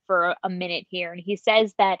for a minute here, and he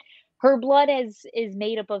says that her blood is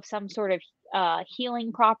made up of some sort of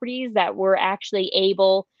healing properties that were actually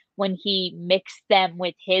able, when he mixed them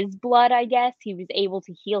with his blood, I guess he was able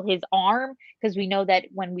to heal his arm, because we know that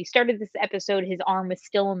when we started this episode his arm was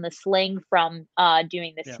still in the sling from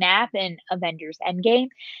doing the Yeah. snap in Avengers Endgame,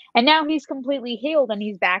 and now he's completely healed and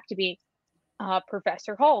he's back to be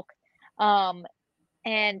Professor Hulk. Um,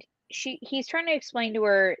 and he's trying to explain to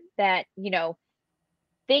her that,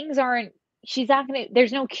 things aren't she's not gonna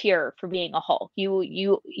there's no cure for being a Hulk.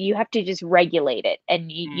 You have to just regulate it,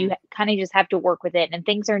 and you Mm. kind of just have to work with it, and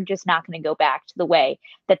things are just not going to go back to the way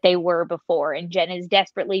that they were before. And Jen is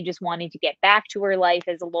desperately just wanting to get back to her life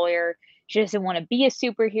as a lawyer. She doesn't want to be a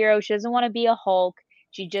superhero. She doesn't want to be a Hulk.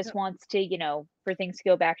 She just Yeah. wants to, for things to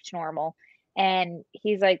go back to normal. And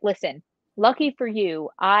he's like, "Listen, lucky for you,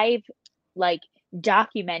 I've like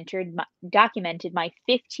documented my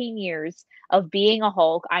 15 years of being a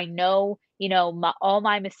Hulk. I know, all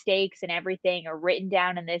my mistakes and everything are written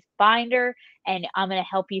down in this binder, and I'm going to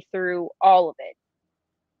help you through all of it."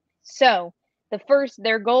 So,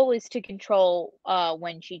 their goal is to control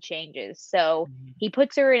when she changes. So, Mhm. he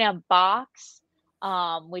puts her in a box,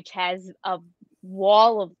 which has a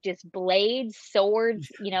wall of just blades,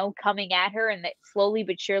 swords, coming at her, and that slowly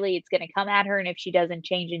but surely it's going to come at her. And if she doesn't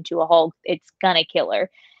change into a Hulk, it's going to kill her.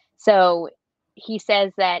 So, he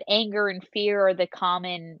says that anger and fear are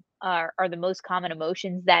the most common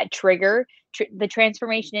emotions that trigger the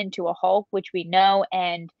transformation into a Hulk, which we know.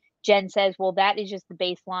 And Jen says, "Well, that is just the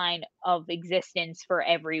baseline of existence for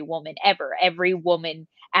every woman ever. Every woman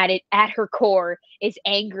at her core is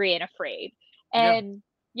angry and afraid." Yeah. And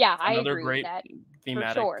yeah, I Another agree with great that for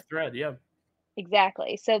thematic sure. thread. Yeah.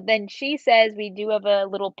 Exactly. So then she says we do have a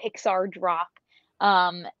little Pixar drop,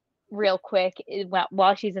 um, real quick.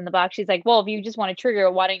 While she's in the box, she's like, "Well, if you just want to trigger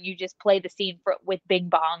it, why don't you just play the scene with Bing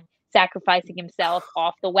Bong sacrificing himself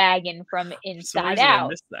off the wagon from For some Inside reason,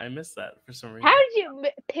 Out?" I missed that for some How reason. did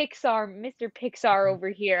you, Mr. Pixar over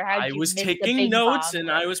here? How I did you was miss the taking Bing notes Bong and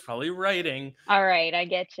I look? was probably writing. All right, I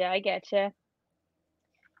get you. I get you.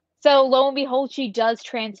 So lo and behold, she does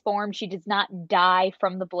transform. She does not die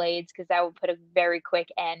from the blades, because that would put a very quick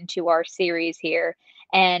end to our series here.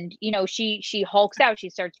 And she hulks out.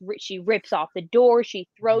 She rips off the door. She Yeah.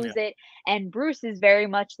 throws it. And Bruce is very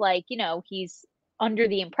much like, he's under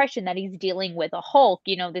the impression that he's dealing with a Hulk.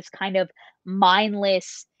 This kind of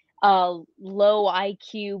mindless, low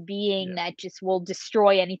IQ being Yeah. that just will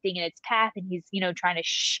destroy anything in its path. And he's trying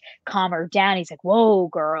to calm her down. He's like, "Whoa,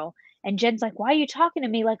 girl." And Jen's like, "Why are you talking to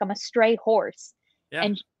me like I'm a stray horse?"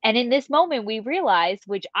 Yeah. And in this moment we realize,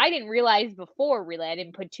 which I didn't realize before, really, I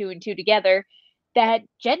didn't put two and two together, that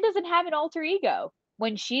Jen doesn't have an alter ego.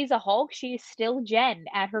 When she's a Hulk, she's still Jen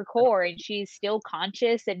at her core, and she's still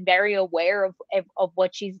conscious and very aware of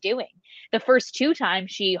what she's doing. The first two times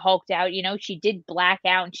she hulked out, she did black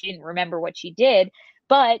out and she didn't remember what she did.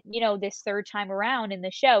 But, this third time around in the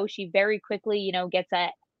show, she very quickly, gets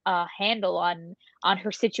a handle on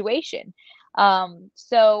her situation.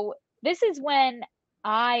 So this is when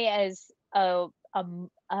I, as a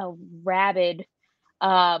rabid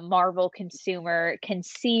Marvel consumer, can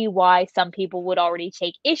see why some people would already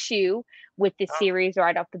take issue with the series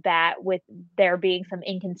right off the bat, with there being some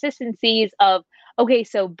inconsistencies of, okay,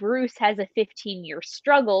 so Bruce has a 15-year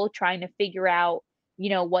struggle trying to figure out,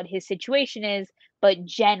 what his situation is, but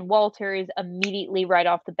Jen Walters immediately right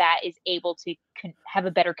off the bat is able to have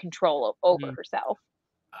a better control over Mhm. herself.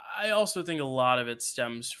 I also think a lot of it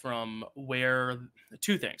stems from where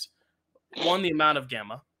two things. One, the amount of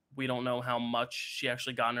gamma. We don't know how much she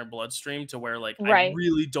actually got in her bloodstream to where like I Right.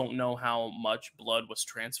 really don't know how much blood was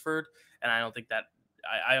transferred, and I don't think that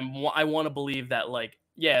I want to believe that like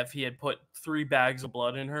yeah, if he had put 3 bags of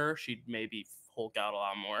blood in her, she'd maybe Hulk out a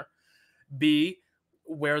lot more. B,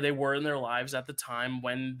 where they were in their lives at the time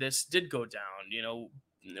when this did go down. You know,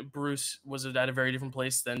 Bruce was at a very different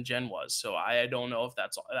place than Jen was. So I don't know if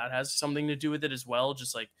that has something to do with it as well.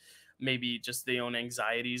 Just like maybe just the own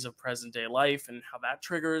anxieties of present day life and how that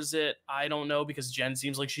triggers it. I don't know because Jen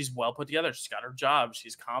seems like she's well put together. She's got her job.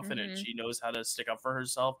 She's confident. Mhm. She knows how to stick up for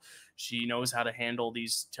herself. She knows how to handle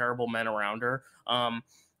these terrible men around her.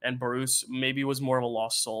 And Bruce maybe was more of a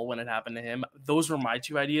lost soul when it happened to him. Those were my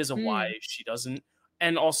two ideas of why Mm. she doesn't.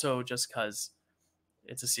 And also just because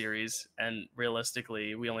it's a series and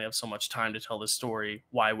realistically we only have so much time to tell this story.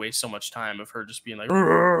 Why waste so much time of her just being like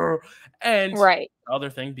 "Rrrr." And Right. the other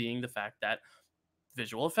thing being the fact that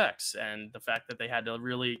visual effects and the fact that they had to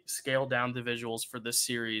really scale down the visuals for this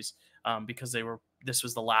series because this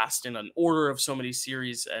was the last in an order of so many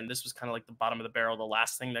series, and this was kind of like the bottom of the barrel, the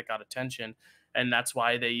last thing that got attention. And that's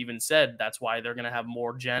why they even said that's why they're going to have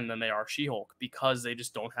more Jen than they are She-Hulk, because they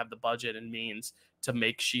just don't have the budget and means to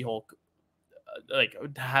make She-Hulk like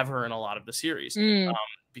to have her in a lot of the series, Mm.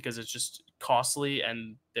 because it's just costly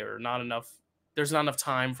and there's not enough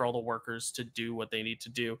time for all the workers to do what they need to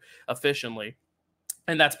do efficiently.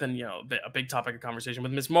 And that's been, you know, a big topic of conversation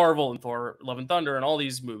with Miss Marvel and Thor: Love and Thunder and all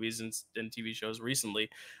these movies and TV shows recently.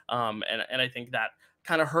 And I think that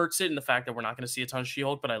kind of hurts it in the fact that we're not going to see a ton of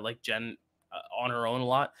She-Hulk, but I like Jen on her own a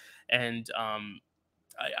lot. And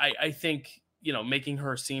I think, you know, making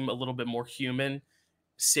her seem a little bit more human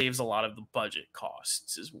saves a lot of the budget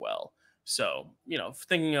costs as well. So, you know,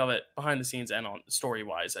 thinking of it behind the scenes and on story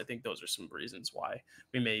wise, I think those are some reasons why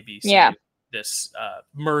we may be Yeah. seeing this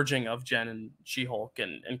merging of Jen and She-Hulk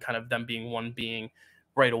and kind of them being one being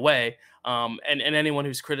right away. And anyone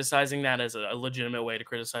who's criticizing that as a legitimate way to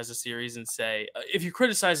criticize the series and say, if you're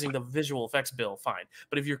criticizing the visual effects bill, fine.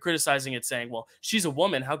 But if you're criticizing it saying, well, she's a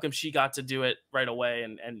woman, how come she got to do it right away?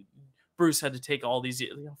 And Bruce had to take all these,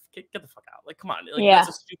 you know, get the fuck out. Like, come on. Like, that's Yeah.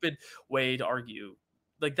 a stupid way to argue.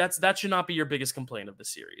 Like, that should not be your biggest complaint of the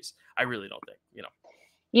series. I really don't think, you know.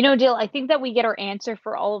 You know, Dill, I think that we get our answer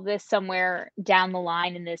for all of this somewhere down the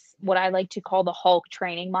line in this, what I like to call the Hulk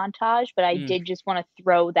training montage. But I Mm, did just want to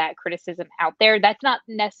throw that criticism out there. That's not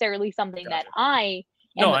necessarily something that gotcha. I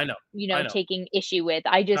No, am, I know. I know. taking issue with.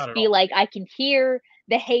 I Not just at feel all. like I can hear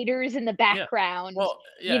the haters in the Yeah. background, Well,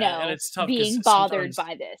 yeah, and it's tough because being bothered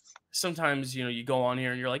by this. sometimes, you know, you go on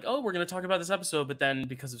here and you're like, oh, we're going to talk about this episode, but then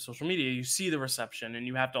because of social media you see the reception and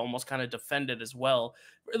you have to almost kind of defend it as well,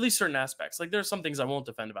 or at least certain aspects. Like, there's some things I won't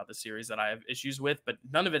defend about the series that I have issues with, but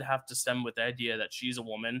none of it have to stem with the idea that she's a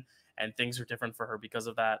woman and things are different for her because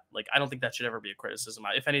of that. Like, I don't think that should ever be a criticism.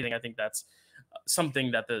 If anything, I think that's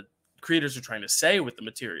something that the creators are trying to say with the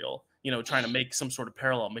material, you know, trying to make some sort of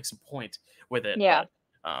parallel, make some point with it. Yeah.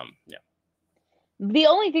 But yeah. The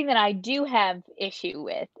only thing that I do have issue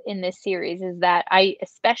with in this series is that I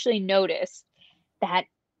especially noticed that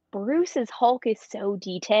Bruce's Hulk is so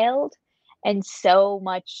detailed and so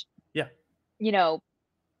much, Yeah. you know,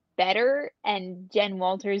 better, and Jen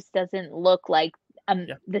Walters doesn't look like,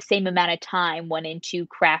 Yeah. the same amount of time went into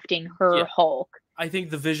crafting Yeah. her Hulk I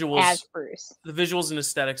think as Bruce. the visuals and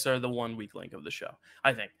aesthetics are the one weak link of the show.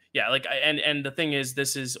 I think, yeah, like, and the thing is,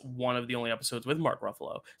 this is one of the only episodes with Mark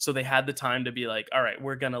Ruffalo, so they had the time to be like, all right,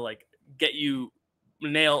 we're gonna like get you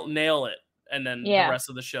nail it, and then the Yeah. rest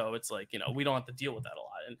of the show, it's like, you know, we don't have to deal with that a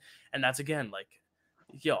lot, and that's again like,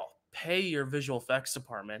 yo, pay your visual effects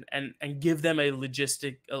department and give them a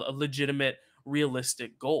legitimate,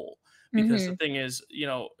 realistic goal. Because the Mhm. thing is, you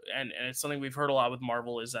know, and it's something we've heard a lot with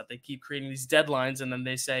Marvel, is that they keep creating these deadlines and then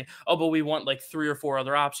they say, oh, but we want like 3 or 4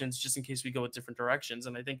 other options just in case we go with different directions.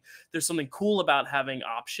 And I think there's something cool about having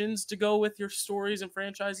options to go with your stories and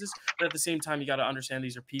franchises, but at the same time, you got to understand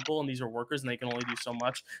these are people and these are workers and they can only do so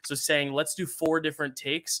much. So saying, let's do 4 different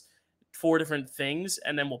takes, 4 different things,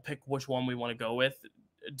 and then we'll pick which one we want to go with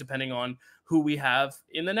depending on who we have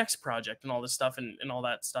in the next project and all this stuff and all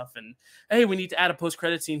that stuff. And hey, we need to add a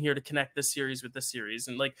post-credit scene here to connect this series with this series,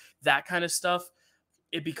 and like that kind of stuff,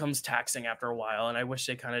 it becomes taxing after a while. And I wish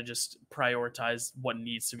they kind of just prioritize what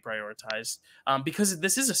needs to be prioritized, because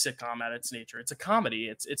this is a sitcom at its nature. It's a comedy.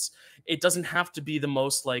 It doesn't have to be the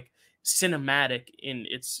most like cinematic in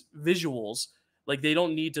its visuals. Like, they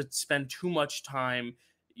don't need to spend too much time,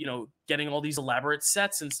 you know, getting all these elaborate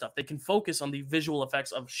sets and stuff. They can focus on the visual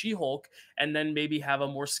effects of She-Hulk and then maybe have a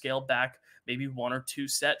more scaled back maybe 1 or 2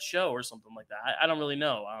 set show or something like that. I don't really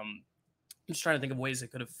know. I'm just trying to think of ways they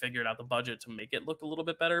could have figured out the budget to make it look a little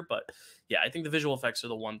bit better. But yeah, I think the visual effects are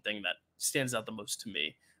the one thing that stands out the most to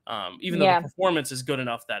me. Even though the Yeah. performance is good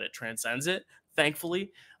enough that it transcends it,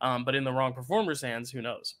 thankfully. But in the wrong performer's hands, who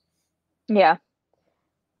knows? Yeah.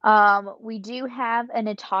 We do have a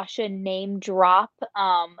Natasha name drop.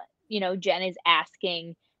 Jen is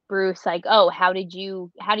asking Bruce like, "Oh, how do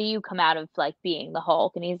you come out of like being the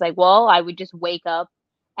Hulk?" And he's like, "Well, I would just wake up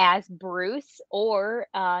as Bruce, or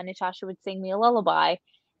Natasha would sing me a lullaby."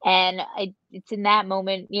 And it's in that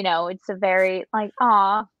moment, it's a very like,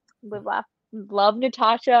 "Aw, we love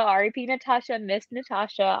Natasha, R.I.P. Natasha, miss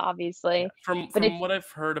Natasha, Yeah, obviously." But from what I've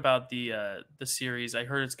heard about the series, I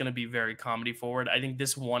heard it's going to be very comedy forward. I think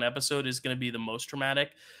this one episode is going to be the most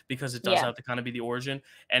dramatic because it does yeah, have to kind of be the origin,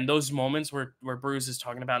 and those moments where Bruce is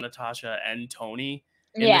talking about Natasha and Tony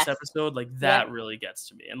in this yes, episode, like yep, that really gets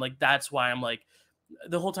to me, and like that's why I'm like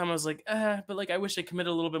the whole time I was like, but like I wish they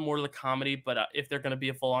committed a little bit more to the comedy. But if they're going to be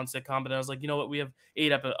a full on sitcom, but I was like, you know what, we have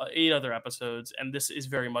 8 other episodes, and this is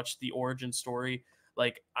very much the origin story.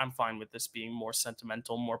 Like I'm fine with this being more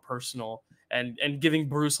sentimental, more personal, and giving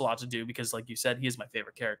Bruce a lot to do because, like you said, he is my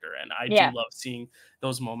favorite character, and I do yeah. love seeing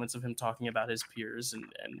those moments of him talking about his peers and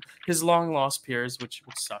his long lost peers, which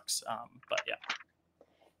sucks. But yeah.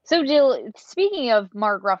 So Jill, speaking of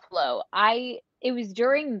Mark Ruffalo, it was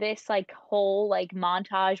during this like whole like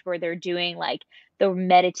montage where they're doing like the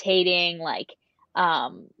meditating, like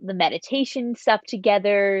the meditation stuff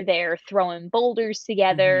together, they're throwing boulders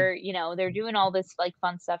Hmm. together, they're doing all this like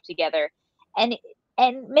fun stuff together. And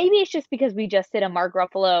and maybe it's just because we just did a Mark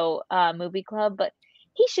Ruffalo movie club, but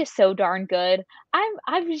he's just so darn good. I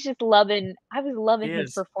was He loving his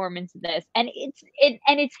is. performance in this. And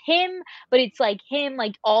it's him, but it's like him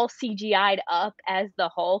like all CGI'd up as the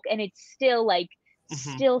Hulk, and it's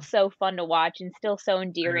Hmm. still so fun to watch and still so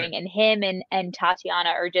I agree. endearing. And him and Tatiana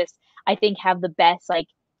are just, I think, have the best like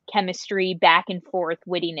chemistry, back and forth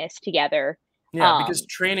wittiness together. Yeah, because Um,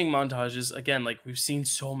 training montages, again, like we've seen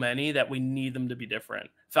so many that we need them to be different.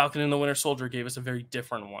 Falcon and the Winter Soldier gave us a very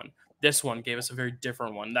different one. This one gave us a very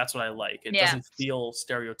different one. That's what I like. It yeah. doesn't feel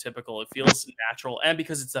stereotypical. It feels natural. And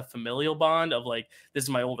because it's a familial bond of like, this is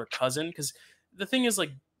my older cousin. Because the thing is,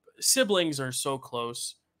 like, siblings are so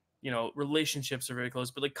close, relationships are very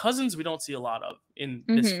close, but like cousins, we don't see a lot of in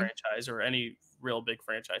this Mhm. franchise or any real big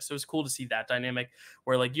franchise. So it's cool to see that dynamic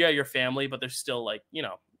where, like, yeah, you're family, but there's still like,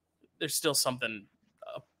 there's still something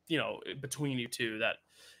between you two that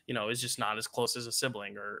is just not as close as a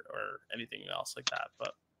sibling or anything else like that.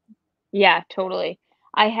 But Yeah, totally.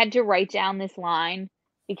 I had to write down this line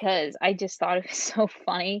because I just thought it was so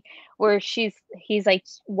funny where he's like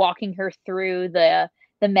walking her through the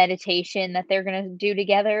meditation that they're going to do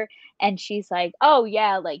together, and she's like, "Oh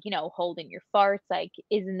yeah, like, holding your farts, like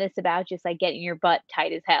isn't this about just like getting your butt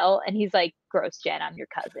tight as hell?" And he's like, "Gross, Jen, I'm your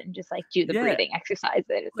cousin. Just like do the yeah, breathing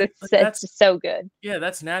exercises." like It's that's just so good. yeah,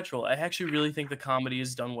 that's natural. I actually really think the comedy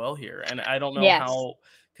is done well here, and I don't know Yes. how,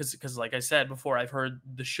 because like I said before, I've heard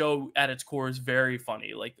the show at its core is very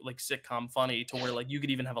funny, like sitcom funny, to where like you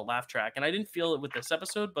could even have a laugh track. And I didn't feel it with this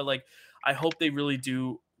episode, but like I hope they really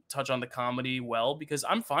do touch on the comedy well, because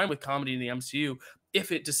I'm fine with comedy in the MCU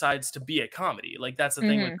if it decides to be a comedy. Like that's the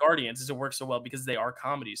thing with Mhm. Guardians, is it works so well because they are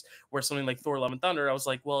comedies. Where something like Thor: Love and Thunder, I was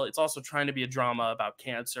like, well, it's also trying to be a drama about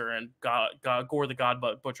cancer and Gore the God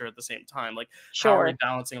Butcher at the same time. Like, how are we Sure.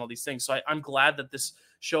 balancing all these things? So I'm glad that this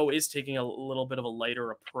show is taking a little bit of a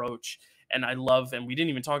lighter approach. And I love, and we didn't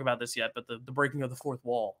even talk about this yet, but the breaking of the fourth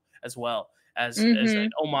wall as well, as an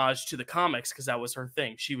Mhm. homage to the comics, because that was her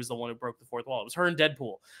thing. She was the one who broke the fourth wall. It was her and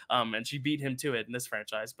Deadpool, and she beat him to it in this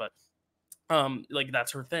franchise. But like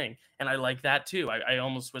that's her thing, and I like that too. I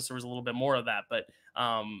almost wish there was a little bit more of that, but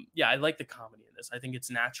yeah, I like the comedy in this. I think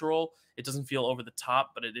it's natural. It doesn't feel over the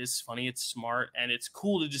top, but it is funny. It's smart, and it's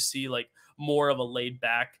cool to just see like more of a laid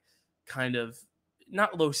back kind of,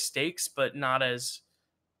 not low stakes, but not as,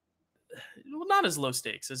 well, not as low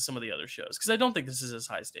stakes as some of the other shows, because I don't think this is as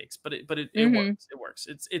high stakes, but it Mhm. works. It works.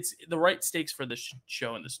 It's the right stakes for the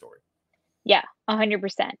show and the story. Yeah,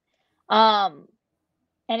 100%. Um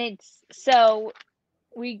and it's so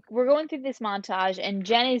we're going through this montage, and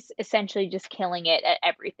Jen is essentially just killing it at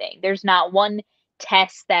everything. There's not one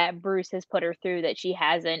test that Bruce has put her through that she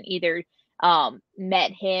hasn't either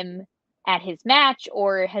met him at his match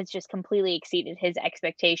or has just completely exceeded his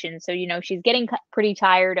expectations. So, she's getting pretty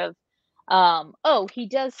tired of oh, he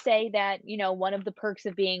does say that, one of the perks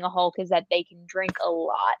of being a Hulk is that they can drink a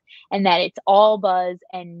lot and that it's all buzz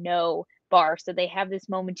and no bar. So they have this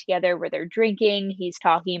moment together where they're drinking. He's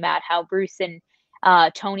talking about how Bruce and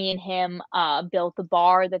Tony and him built the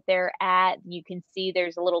bar that they're at. You can see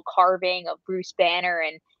there's a little carving of Bruce Banner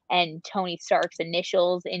and Tony Stark's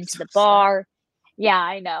initials into So the sad. bar. Yeah,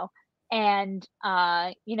 I know. And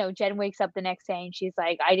Jen wakes up the next day and she's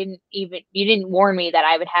like, you didn't warn me that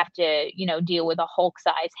I would have to, deal with a Hulk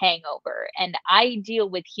size hangover. And I deal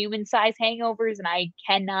with human size hangovers and I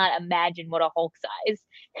cannot imagine what a Hulk size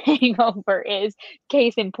hangover is.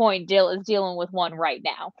 Case in point, Dill is dealing with one right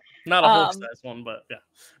now. Not a Hulk Um, size one, but yeah,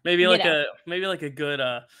 you know, maybe like a good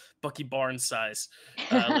Bucky Barnes size,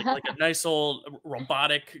 like a nice old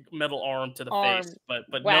robotic metal arm to the face, arm.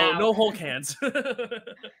 but Wow. no Hulk hands.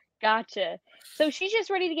 Gotcha. So she's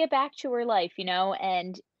just ready to get back to her life,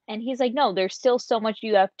 and he's like, "No, there's still so much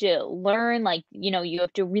you have to learn, like, you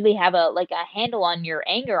have to really have a handle on your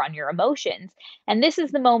anger, on your emotions." And this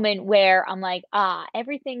is the moment where I'm like,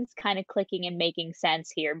 everything's kind of clicking and making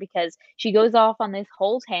sense here because she goes off on this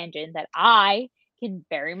whole tangent that I can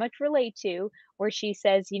very much relate to, where she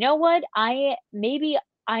says, "You know what? Maybe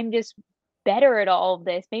I'm just better at all of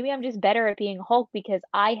this. Maybe I'm just better at being Hulk because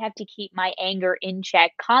I have to keep my anger in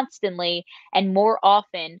check constantly and more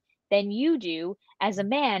often than you do as a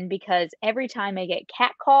man because every time I get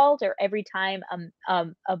catcalled or every time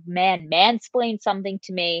a man mansplains something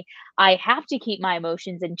to me, I have to keep my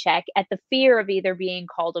emotions in check at the fear of either being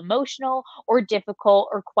called emotional or difficult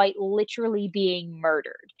or quite literally being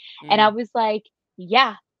murdered." And I Mm, was like,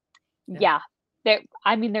 yeah, yeah. yeah.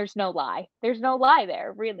 There's no lie. There's no lie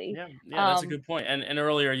there, really. Yeah, that's a Um, good point. And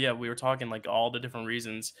earlier, yeah, we were talking like all the different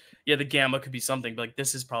reasons. Yeah, the gamma could be something, but like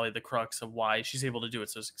this is probably the crux of why she's able to do it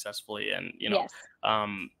so successfully. And yes.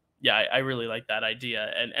 yeah, I really like that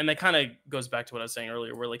idea. And that kind of goes back to what I was saying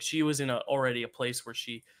earlier, where like she was in already a place where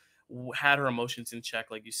she had her emotions in check,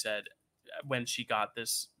 like you said, when she got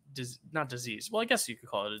this not disease. Well, I guess you could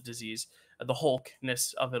call it a disease, the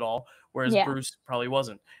Hulkness of it all, whereas Yeah. Bruce probably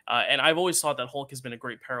wasn't. And I've always thought that Hulk has been a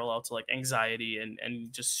great parallel to like anxiety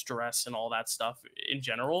and just stress and all that stuff in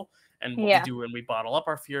general, and what we Yeah. do when we bottle up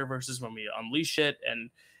our fear versus when we unleash it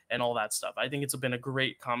and all that stuff. I think it's been a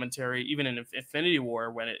great commentary, even in Infinity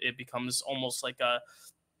War, when it becomes almost like a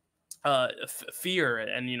fear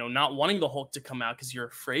and not wanting the Hulk to come out because you're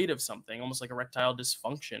afraid of something, almost like erectile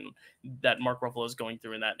dysfunction that Mark Ruffalo is going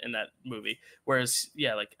through in that movie. Whereas,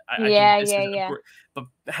 yeah, like I think Yeah, this yeah, is yeah. but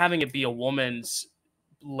having it be a woman's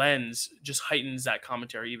lens just heightens that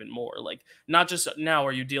commentary even more. Like, not just now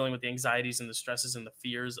are you dealing with the anxieties and the stresses and the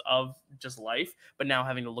fears of just life, but now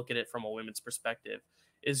having to look at it from a women's perspective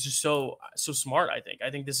is just so smart.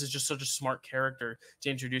 I think this is just such a smart character to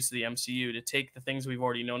introduce to the MCU, to take the things we've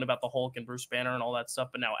already known about the Hulk and Bruce Banner and all that stuff,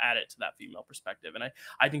 but now add it to that female perspective. And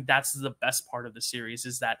I think that's the best part of the series,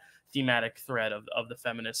 is that thematic thread of the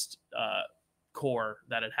feminist core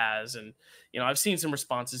that it has. And I've seen some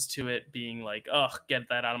responses to it being like, "Ugh, get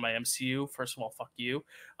that out of my MCU." First of all, fuck you.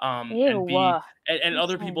 And Ew. B, and Keep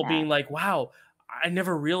other saying people that. being like, "Wow, I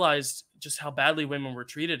never realized just how badly women were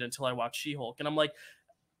treated until I watched She-Hulk." And I'm like,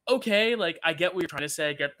 okay, like I get what you're trying to say,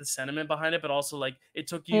 I get the sentiment behind it, but also like it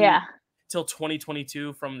took you Yeah. till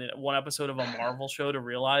 2022 from the one episode of a Marvel show to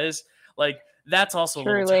realize, like, that's also a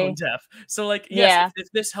little tone Truly. deaf. So like, yes, Yeah.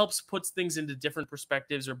 if this helps puts things into different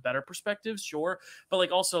perspectives or better perspectives, sure, but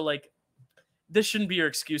like also like this shouldn't be your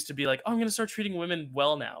excuse to be like, "Oh, I'm gonna start treating women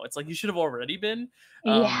well now." It's like you should have already been.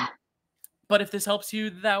 Yeah. But if this helps you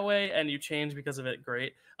that way and you change because of it,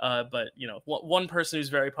 great. But one person who's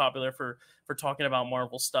very popular for talking about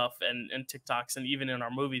Marvel stuff and TikToks and even in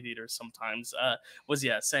our movie theaters sometimes was,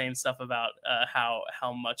 yeah, saying stuff about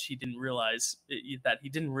how much he didn't realize that he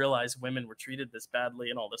didn't realize women were treated this badly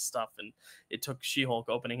and all this stuff, and it took She-Hulk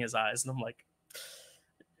opening his eyes. And I'm like,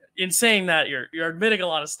 in saying that, you're admitting a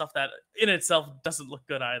lot of stuff that in itself doesn't look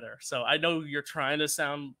good either. So I know you're trying to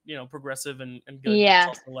sound progressive and good, but it's Yeah.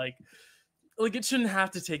 also like it shouldn't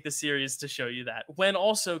have to take the series to show you that. When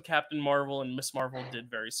also Captain Marvel and Miss Marvel did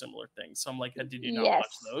very similar things. So I'm like, did you not watch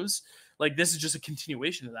Yes. those? Like, this is just a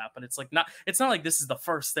continuation of that, but it's not like this is the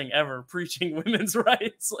first thing ever preaching women's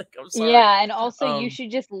rights. Like, I'm sorry. Yeah, and also you Um,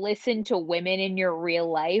 should just listen to women in your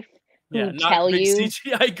real life yeah, who not tell big you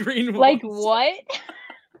CGI green like, ones. "What?"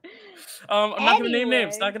 I'm not gonna name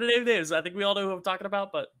names. Anyway, Not gonna name names. I think we all know who I'm talking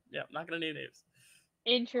about, but yeah, I'm not gonna name names.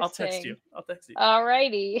 I'll text you. interesting. I'll text you.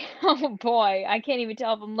 Alrighty. Oh boy, I can't even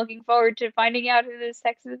tell if I'm looking forward to finding out who this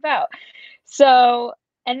text is about. So,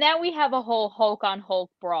 and now we have a whole Hulk on Hulk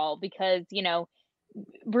brawl because,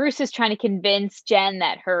 Bruce is trying to convince Jen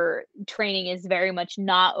that her training is very much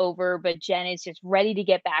not over, but Jen is just ready to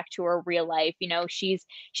get back to her real life. She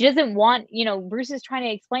doesn't want, Bruce is trying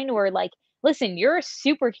to explain to her like, listen, you're a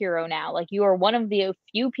superhero now. Like you are one of the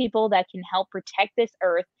few people that can help protect this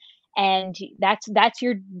earth and that's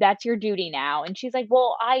your duty now. And she's like,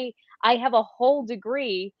 well, I have a whole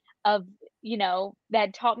degree of,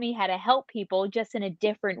 that taught me how to help people just in a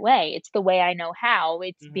different way. It's the way I know how.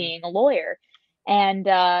 It's Hmm. being a lawyer. And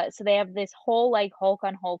so they have this whole like Hulk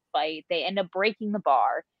on Hulk fight. They end up breaking the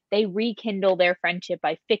bar. They rekindle their friendship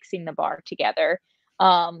by fixing the bar together.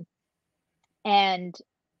 Um, and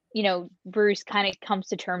Bruce kind of comes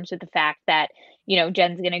to terms with the fact that,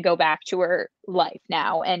 Jen's going to go back to her life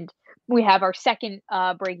now. And we have our second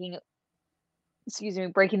breaking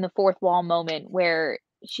the fourth wall moment where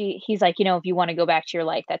he's like, if you want to go back to your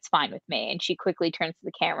life, that's fine with me. And she quickly turns to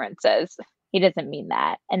the camera and says, he doesn't mean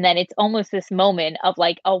that. And then it's almost this moment of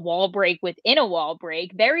like a wall break within a wall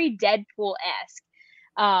break, very Deadpool-esque,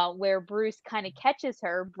 where Bruce kind of catches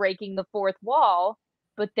her breaking the fourth wall,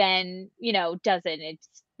 but then, doesn't. It's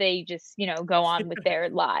they just, go on with their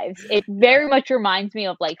lives. It very much reminds me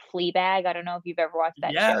of like Fleabag. I don't know if you've ever watched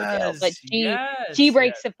that show, Dill, but Yes, she yes,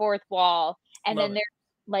 breaks yes. the fourth wall, and Love then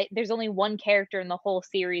it. there's only one character in the whole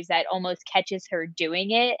series that almost catches her doing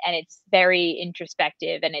it, and it's very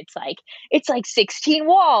introspective, and it's like 16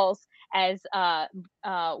 walls, as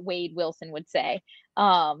Wade Wilson would say.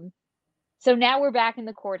 Um so now we're back in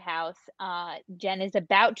the courthouse. Jen is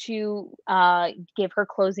about to give her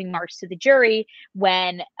closing remarks to the jury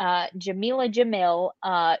when Jamila Jamil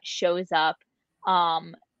shows up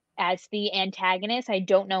um, as the antagonist. I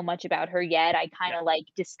don't know much about her yet. I kind Yeah, of like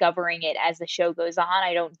discovering it as the show goes on.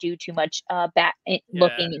 I don't do too much yeah,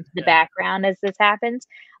 looking into the yeah. background as this happens.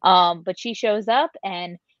 But she shows up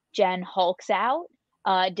and Jen hulks out,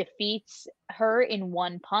 defeats her in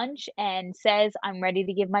one punch, and says, I'm ready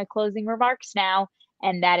to give my closing remarks now.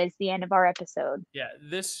 And that is the end of our episode. Yeah,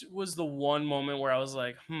 this was the one moment where I was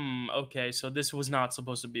like, okay, so this was not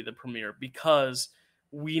supposed to be the premiere because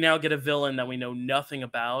we now get a villain that we know nothing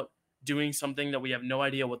about doing something that we have no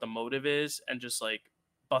idea what the motive is and just like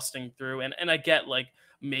busting through. And I get like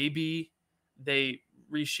maybe they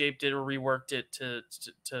reshaped it or reworked it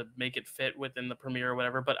to make it fit within the premiere or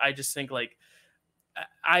whatever, but I just think like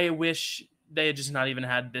I wish they had just not even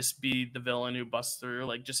had this be the villain who busts through.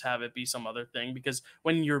 Like, just have it be some other thing. Because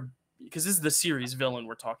this is the series villain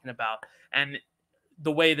we're talking about, and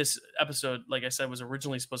the way this episode, like I said, was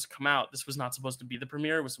originally supposed to come out, this was not supposed to be the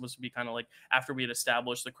premiere. It was supposed to be kind of like after we had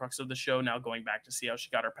established the crux of the show, now going back to see how she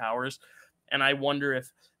got her powers. And I wonder if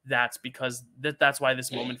that's because that's why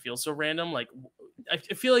this moment feels so random. Like, I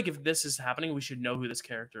feel like if this is happening, we should know who this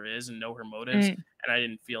character is and know her motives. Mm. And I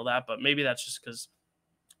didn't feel that, but maybe that's just because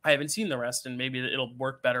I haven't seen the rest, and maybe it'll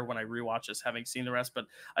work better when I rewatch this, having seen the rest. But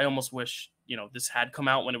I almost wish, this had come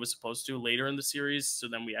out when it was supposed to later in the series, so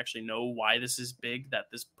then we actually know why this is big, that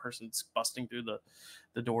this person's busting through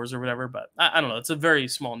the doors or whatever. But I don't know. It's a very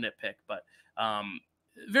small nitpick, but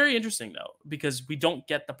very interesting though, because we don't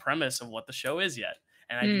get the premise of what the show is yet.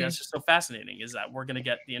 And I think Mm. that's just so fascinating, is that we're going to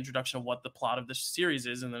get the introduction of what the plot of the series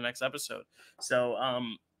is in the next episode. So,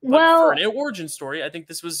 but for Well, an origin story, I think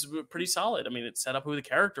this was pretty solid. I mean, it set up who the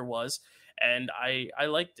character was, and I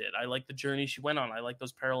liked it. I liked the journey she went on. I like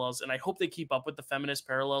those parallels, and I hope they keep up with the feminist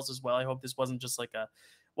parallels as well. I hope this wasn't just like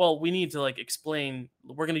well, we need to like explain.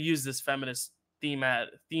 We're going to use this feminist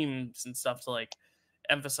themes and stuff to like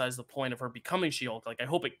emphasize the point of her becoming She-Hulk. Like, I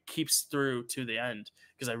hope it keeps through to the end,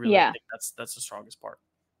 because I really yeah. think that's the strongest part.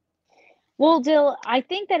 Well, Dill, I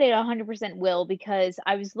think that it 100% will, because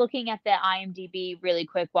I was looking at the IMDb really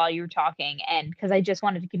quick while you were talking, and because I just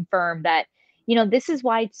wanted to confirm that, this is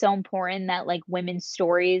why it's so important that like women's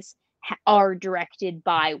stories are directed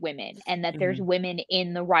by women, and that there's Hmm. women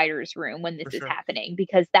in the writers' room when For this is sure. happening,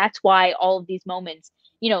 because that's why all of these moments,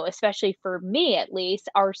 especially for me at least,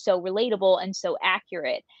 are so relatable and so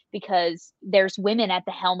accurate, because there's women at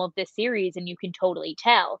the helm of this series, and you can totally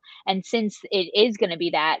tell. And since it is going to be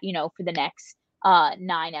that, for the next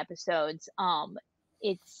 9 episodes,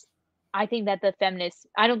 it's I think that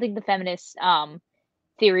I don't think the feminist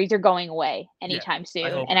theories are going away Yeah, anytime I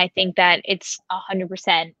soon. hope And not. I think that it's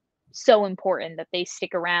 100% so important that they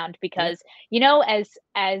stick around, Yeah. because,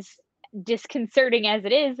 as disconcerting as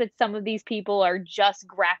it is that some of these people are just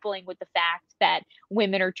grappling with the fact that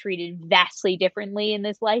women are treated vastly differently in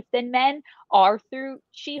this life than men are through Yeah.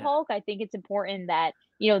 She-Hulk, I think it's important that,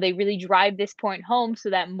 they really drive this point home so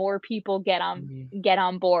that more people Mhm. get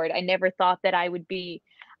on board. I never thought that I would be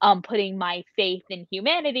putting my faith in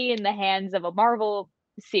humanity in the hands of a Marvel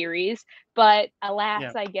series, but alas,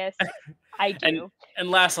 Yeah. I guess I And do. and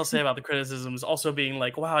last I'll say about the criticisms also being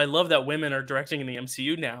like, wow, I love that women are directing in the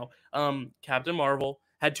MCU now. Captain Marvel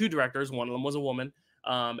had two directors, one of them was a woman,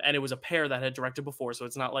 and it was a pair that had directed before, so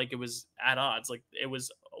it's not like it was at odds. Like, it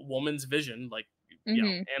was a woman's vision, like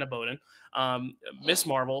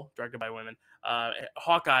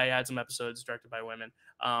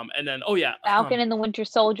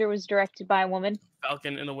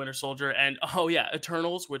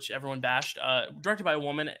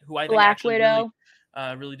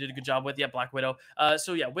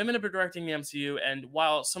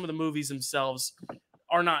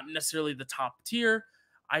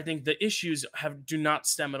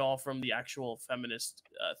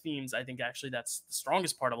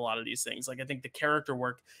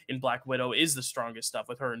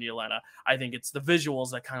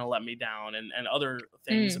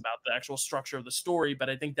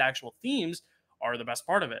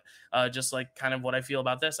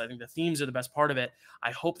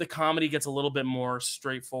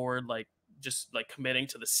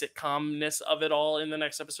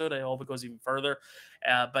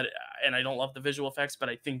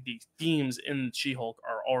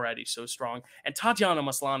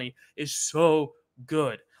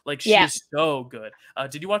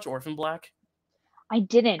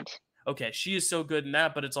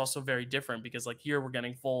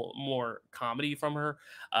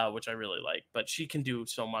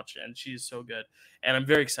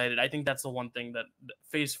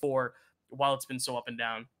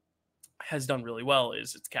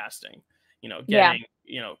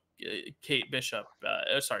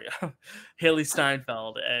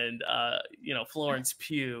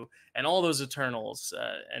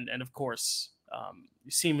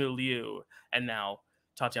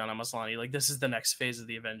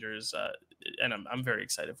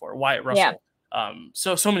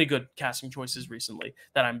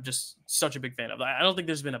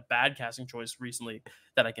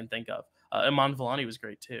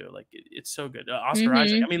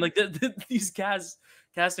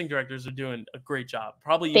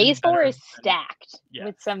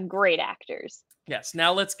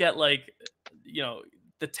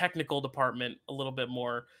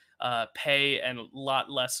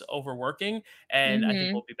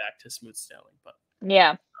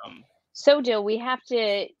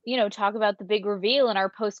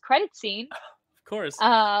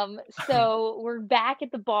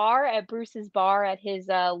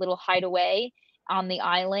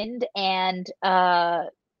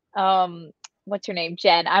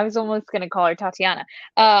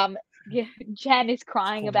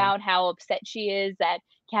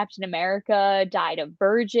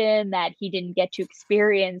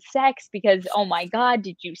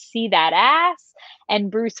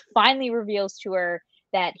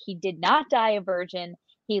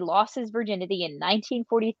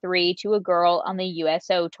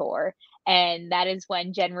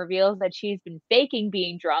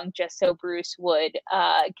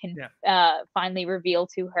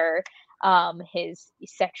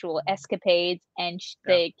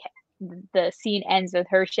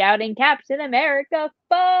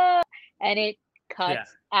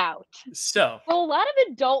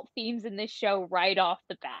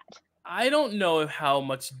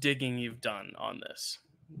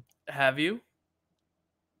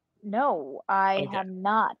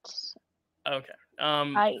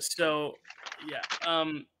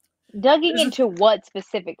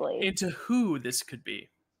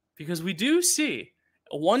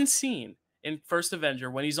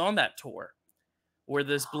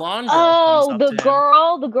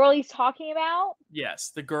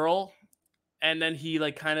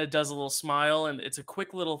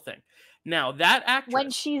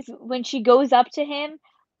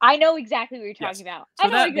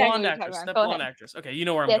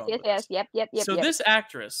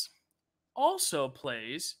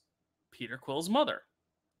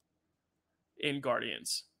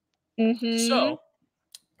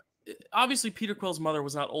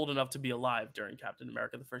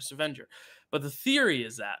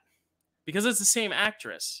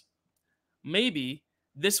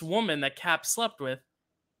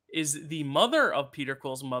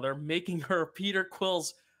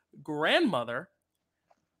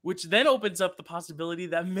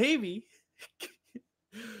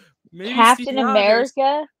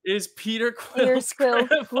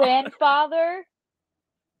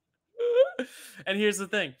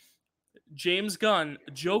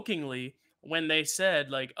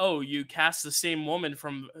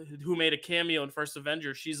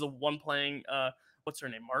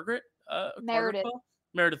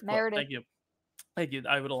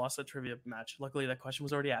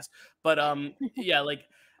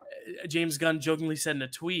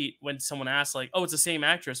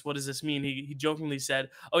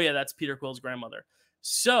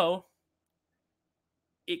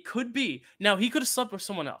It could be. Now, he could have slept with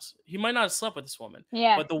someone else. He might not have slept with this woman.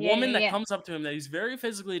 Yeah, But the yeah, woman yeah, that yeah. comes up to him that he's very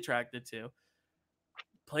physically attracted to,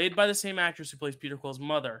 played by the same actress who plays Peter Quill's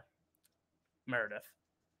mother, Meredith,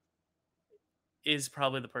 is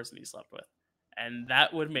probably the person he slept with. And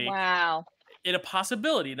that would make Wow. it a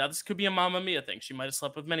possibility. Now, this could be a Mamma Mia thing. She might have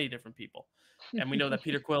slept with many different people. And we know that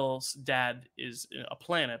Peter Quill's dad is a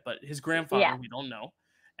planet, but his grandfather, Yeah. we don't know.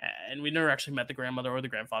 And we never actually met the grandmother or the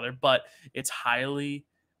grandfather, but it's highly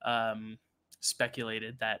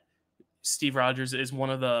speculated that Steve Rogers is one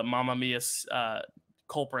of the Mamma Mia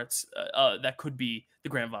culprits that could be the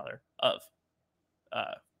grandfather of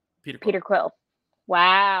Peter Quill. Peter Quill.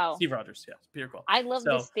 Wow. Steve Rogers, yes, Peter Quill. I love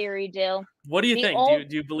So, this theory, Jill. what do you The think? old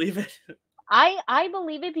Do you believe it? I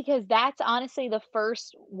believe it because that's honestly the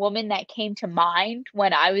first woman that came to mind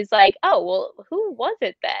when I was like, "Oh, well, who was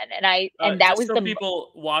it then?" And that Just was so the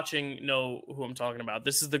people watching know who I'm talking about,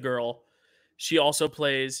 this is the girl. She also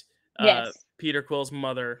plays yes. Peter Quill's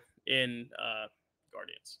mother in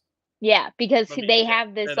Guardians. Yeah, because Let me, they there,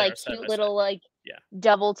 have this there, like side cute by side. little like Yeah.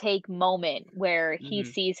 double take moment where he hmm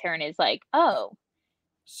sees her and is like, "Oh,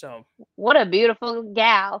 So, what a beautiful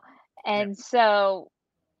gal." yeah. And so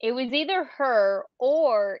it was either her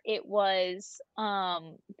or it was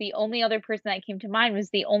the only other person that came to mind was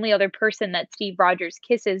the only other person that Steve Rogers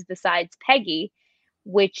kisses besides Peggy,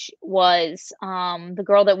 which was the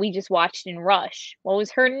girl that we just watched in Rush. What was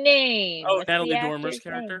her name? Oh, What's the Natalie Dormer's actor's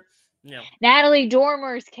name? character. Yeah, Natalie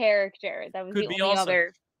Dormer's character. That was could the be only also,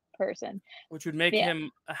 other person. which would make Yeah. him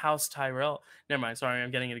a House Tyrell. Never mind. Sorry, I'm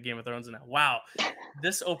getting into Game of Thrones now. Wow,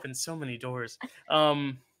 this opens so many doors.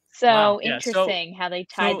 Wow. So Yeah. So, interesting how they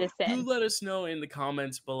tied so this do in. let us know in the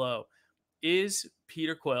comments below. Is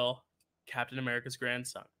Peter Quill Captain America's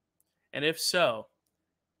grandson? And if so,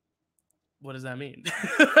 what does that mean?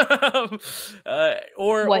 What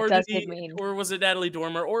Or did does it he, mean? or was it Natalie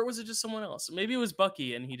Dormer, or was it just someone else? Maybe it was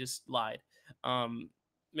Bucky and he just lied.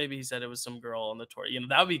 Maybe he said it was some girl on the tour.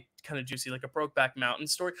 That would be kind of juicy, like a Brokeback Mountain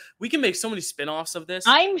story. We can make so many spin-offs of this.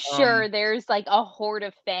 I'm sure there's like a horde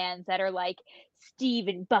of fans that are like, Steve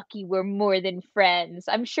and Bucky were more than friends.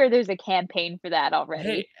 I'm sure there's a campaign for that Hey,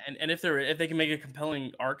 already. and if they can make a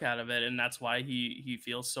compelling arc out of it, and that's why he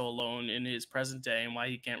feels so alone in his present day, and why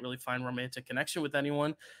he can't really find romantic connection with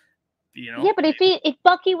anyone, Yeah, but if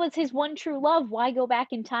Bucky was his one true love, why go back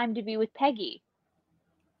in time to be with Peggy?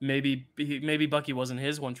 maybe Bucky wasn't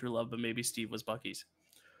his one true love, but maybe Steve was Bucky's.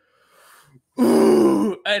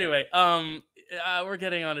 Anyway, we're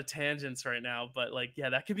getting on a tangents right now, but like, yeah,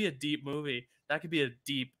 that could be a deep movie. That could be a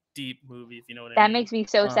deep movie, if you know what I That mean. makes me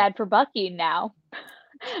so sad for Bucky now.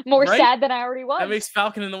 More Right? sad than I already That was. makes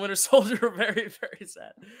Falcon and the Winter Soldier very, very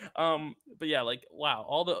sad. But yeah, like, wow,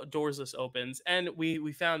 all the doors this opens, and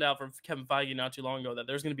we found out from Kevin Feige not too long ago that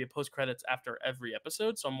there's going to be a post credits after every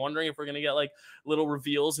episode. So I'm wondering if we're going to get like little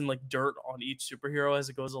reveals and like dirt on each superhero as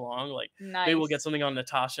it goes along. Like, maybe we'll get Nice. something on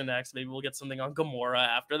Natasha next. Maybe we'll get something on Gamora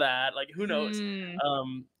after that. Like, who knows?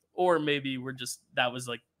 Mm. Or maybe that was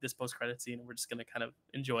like this post credit scene, and we're just gonna kind of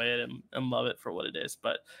enjoy it and love it for what it is.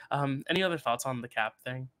 But any other thoughts on the Cap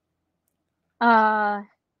thing?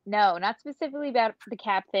 No, not specifically about the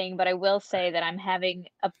Cap thing, but I will say that I'm having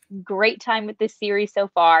a great time with this series so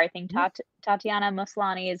far. I think Yeah. Tatiana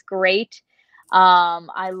Maslany is great.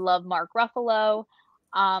 I love Mark Ruffalo.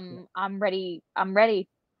 I'm ready. I'm ready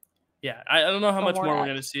Yeah, I don't know how for much more more we're X.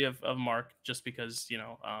 going to see of Mark, just because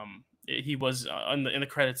he was in the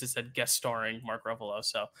credits. It said guest starring Mark Ruffalo.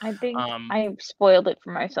 So I think um, I spoiled it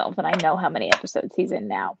for myself, and I know how many episodes he's in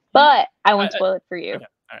now, yeah, but I won't I, spoil it for you. okay,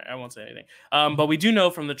 all right, I won't say anything. But we do know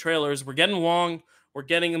from the trailers we're getting Wong, we're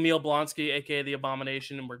getting Emil Blonsky, aka the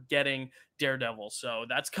Abomination, and we're getting Daredevil. So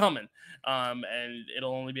that's coming. And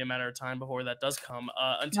it'll only be a matter of time before that does come.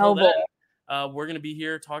 Until then. Noble. We're going to be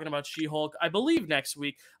here talking about She-Hulk, I believe, next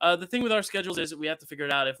week. The thing with our schedules is that we have to figure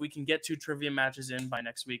it out. If we can get 2 trivia matches in by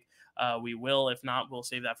next week, we will. If not, we'll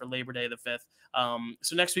save that for Labor Day the 5th.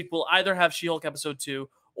 So next week, we'll either have She-Hulk episode 2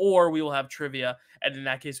 or we will have trivia. And in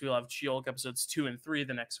that case, we'll have She-Hulk episodes 2 and 3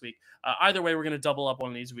 the next week. Either way, we're going to double up one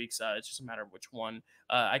of these weeks. It's just a matter of which one.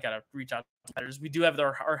 I got to reach out to competitors. We do have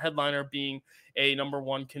our headliner being a number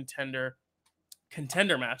 1 contender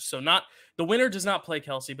match. So not the winner does not play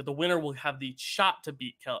Kelsey, but the winner will have the shot to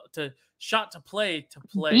beat play to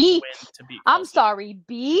win to beat Kelsey. I'm sorry,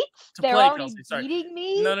 beat? They're already beating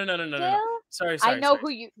me? No. Sorry. I know who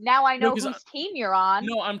you now I know whose team you're on.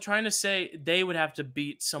 No, I'm trying to say they would have to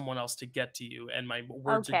beat someone else to get to you, and my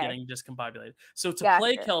words are getting discombobulated. So to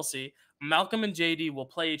play Kelsey, Malcolm and JD will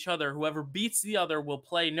play each other. Whoever beats the other will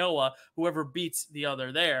play Noah. Whoever beats the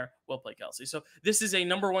other there will play Kelsey. So this is a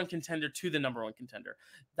number one contender to the number one contender.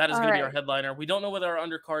 That is All going to be our right. headliner. We don't know what our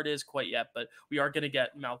undercard is quite yet, but we are going to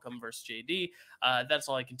get Malcolm versus JD. That's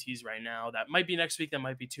all I can tease right now. That might be next week. That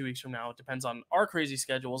might be 2 weeks from now. It depends on our crazy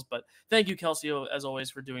schedules. But thank you, Kelsey, as always,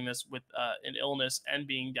 for doing this with an illness and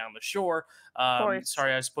being down the shore. Of course.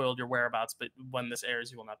 Sorry I spoiled your whereabouts, but when this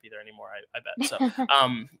airs, you will not be there anymore, I bet. So,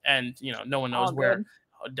 and you know, no one knows All where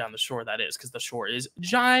good. down the shore that is, because the shore is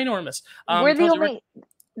ginormous. We're Kelsey,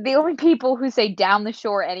 the only people who say down the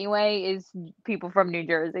shore anyway is people from New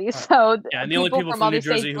Jersey. So yeah, and the only people people from from New other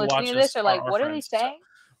states Jersey who listening watch to this us are are like, our "What are they friends. So, saying?"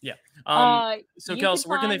 yeah. So You Kelsey, can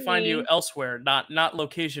where can they find find you me elsewhere? Not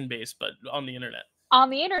location based, but on the internet. on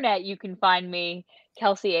the internet. You can find me,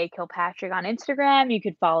 Kelsey A. Kilpatrick, on Instagram. You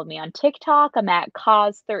could follow me on TikTok. I'm at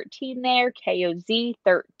Koz13 there,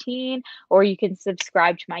 KOZ13, or you can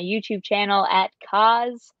subscribe to my YouTube channel at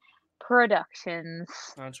Koz Productions.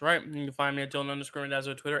 That's right. You can find me at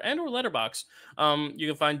Dylan_Randazzo Twitter and or Letterbox. You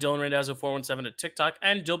can find Dylan Randazzo 417 at TikTok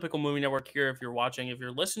and Dill Pickle Movie Network here if you're watching. If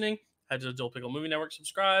you're listening, head to the Dill Pickle Movie Network,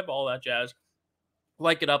 subscribe, all that jazz.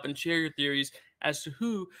 Like it up and share your theories as to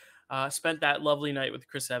who spent that lovely night with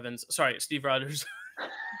Chris Evans. Sorry, Steve Rogers.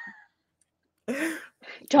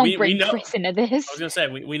 Don't we bring know. Chris into I this. was gonna say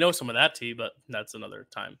we know some of that tea, but that's another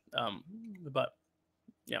time. But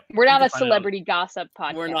yeah, We're you not can a find it on. celebrity gossip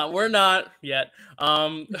podcast. We're not yet.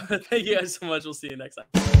 Thank you guys so much. We'll see you next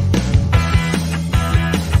time.